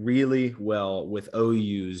up really well with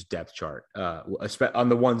OU's depth chart, on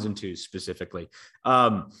the 1s and 2s specifically.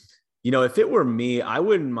 If it were me, I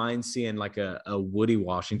wouldn't mind seeing like a Woody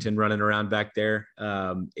Washington running around back there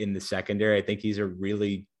in the secondary. I think he's a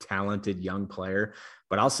really talented young player.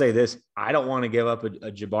 But I'll say this, I don't want to give up a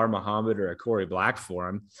Jabbar Muhammad or a Corey Black for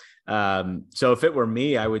him. So if it were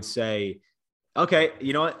me, I would say, okay,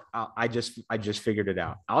 you know what? I just figured it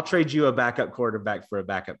out. I'll trade you a backup quarterback for a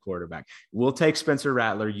backup quarterback. We'll take Spencer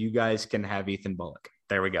Rattler. You guys can have Ethan Bullock.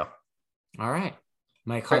 There we go. All right.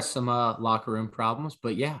 Might cause some locker room problems,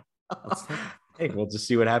 but yeah. Hey, we'll just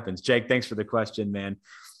see what happens. Jake, thanks for the question, man.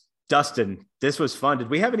 Dustin, this was fun. Did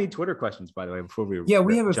we have any Twitter questions, by the way, before we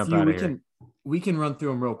we have a few. We can run through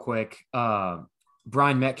them real quick.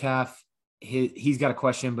 Brian Metcalf, he's got a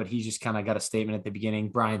question, but he just kind of got a statement at the beginning.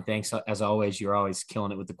 Brian, thanks as always. You're always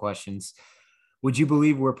killing it with the questions. Would you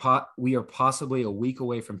believe we are possibly a week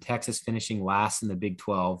away from Texas finishing last in the Big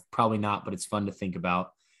 12? Probably not, but it's fun to think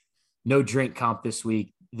about. No drink comp this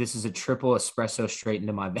week. This is a triple espresso straight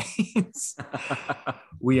into my veins.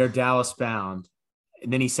 We are Dallas bound.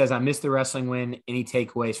 And then he says, I missed the wrestling win. Any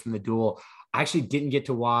takeaways from the duel? I actually didn't get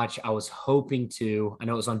to watch. I was hoping to. I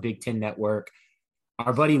know it was on Big Ten Network.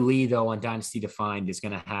 Our buddy Lee, though, on Dynasty Defined is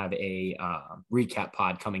going to have a recap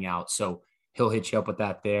pod coming out. So he'll hit you up with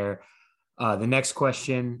that there. The next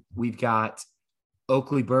question, we've got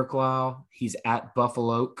Oakley Burklow. He's at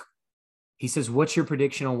Buffalo Oak. He says, what's your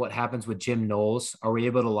prediction on what happens with Jim Knowles? Are we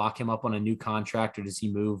able to lock him up on a new contract, or does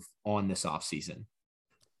he move on this offseason?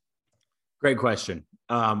 Great question.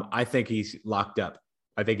 I think he's locked up.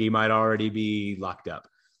 I think he might already be locked up.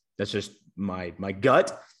 That's just my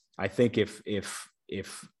gut. I think if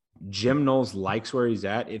Jim Knowles likes where he's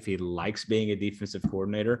at, if he likes being a defensive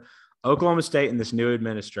coordinator, Oklahoma State and this new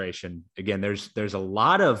administration, again, there's a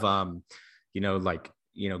lot of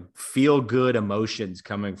feel good emotions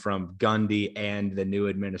coming from Gundy and the new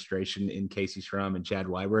administration in Casey Schrum and Chad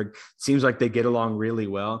Weiberg. Seems like they get along really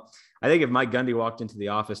well. I think if Mike Gundy walked into the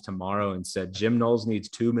office tomorrow and said, Jim Knowles needs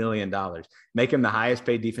 $2 million, make him the highest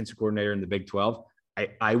paid defensive coordinator in the Big 12,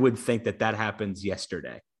 I would think that happens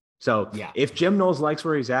yesterday. So if Jim Knowles likes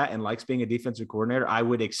where he's at and likes being a defensive coordinator, I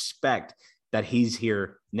would expect that he's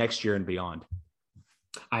here next year and beyond.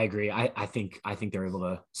 I agree. I think they're able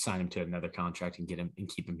to sign him to another contract and get him and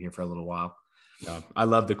keep him here for a little while. I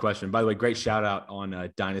love the question. By the way, great shout out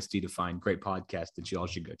on Dynasty Defined. Great podcast that you all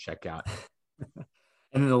should go check out.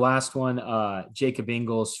 And then the last one, Jacob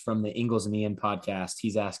Ingles from the Ingles and Ian podcast.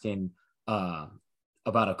 He's asking about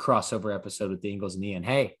a crossover episode with the Ingles and Ian.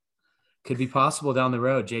 Hey, could be possible down the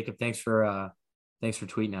road. Jacob, thanks for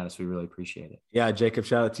tweeting at us. We really appreciate it. Yeah, Jacob,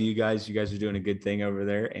 shout out to you guys. You guys are doing a good thing over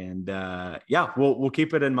there. And we'll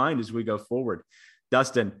keep it in mind as we go forward.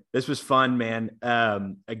 Dustin, this was fun, man.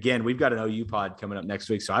 Again, we've got an OU pod coming up next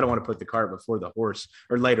week, so I don't want to put the cart before the horse,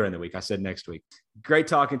 or later in the week. I said next week. Great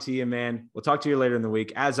talking to you, man. We'll talk to you later in the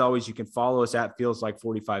week. As always, you can follow us at Feels Like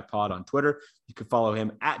 45 Pod on Twitter. You can follow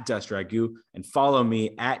him at Dust Ragu and follow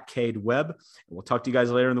me at Cade Webb. And we'll talk to you guys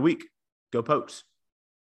later in the week. Go Pokes.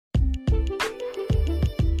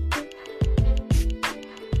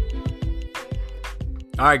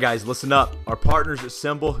 All right, guys, listen up. Our partners at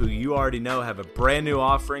Symbol, who you already know, have a brand new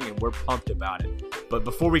offering, and we're pumped about it. But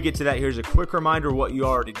before we get to that, here's a quick reminder of what you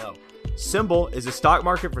already know. Symbol is a stock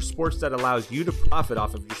market for sports that allows you to profit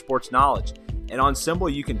off of your sports knowledge. And on Symbol,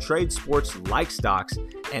 you can trade sports like stocks,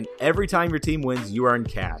 and every time your team wins, you earn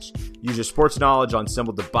cash. Use your sports knowledge on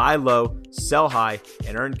Symbol to buy low, sell high,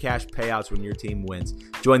 and earn cash payouts when your team wins.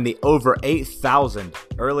 Join the over 8,000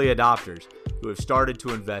 early adopters who have started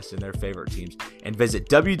to invest in their favorite teams, and visit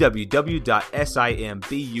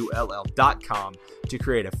www.simbull.com to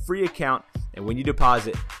create a free account. And when you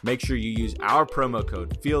deposit, make sure you use our promo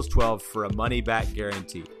code FEELS12 for a money back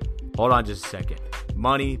guarantee. Hold on just a second.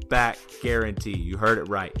 Money back guarantee. You heard it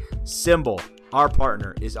right. Symbol, our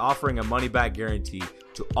partner, is offering a money back guarantee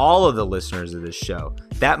to all of the listeners of this show.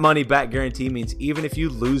 That money back guarantee means even if you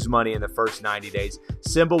lose money in the first 90 days,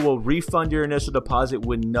 Symbol will refund your initial deposit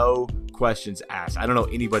with no questions asked. I don't know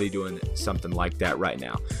anybody doing something like that right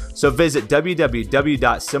now. So visit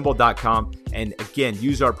www.symbol.com and again,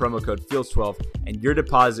 use our promo code FEELS12 and your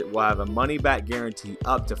deposit will have a money back guarantee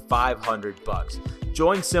up to $500.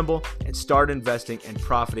 Join Symbol and start investing and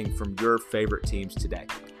profiting from your favorite teams today.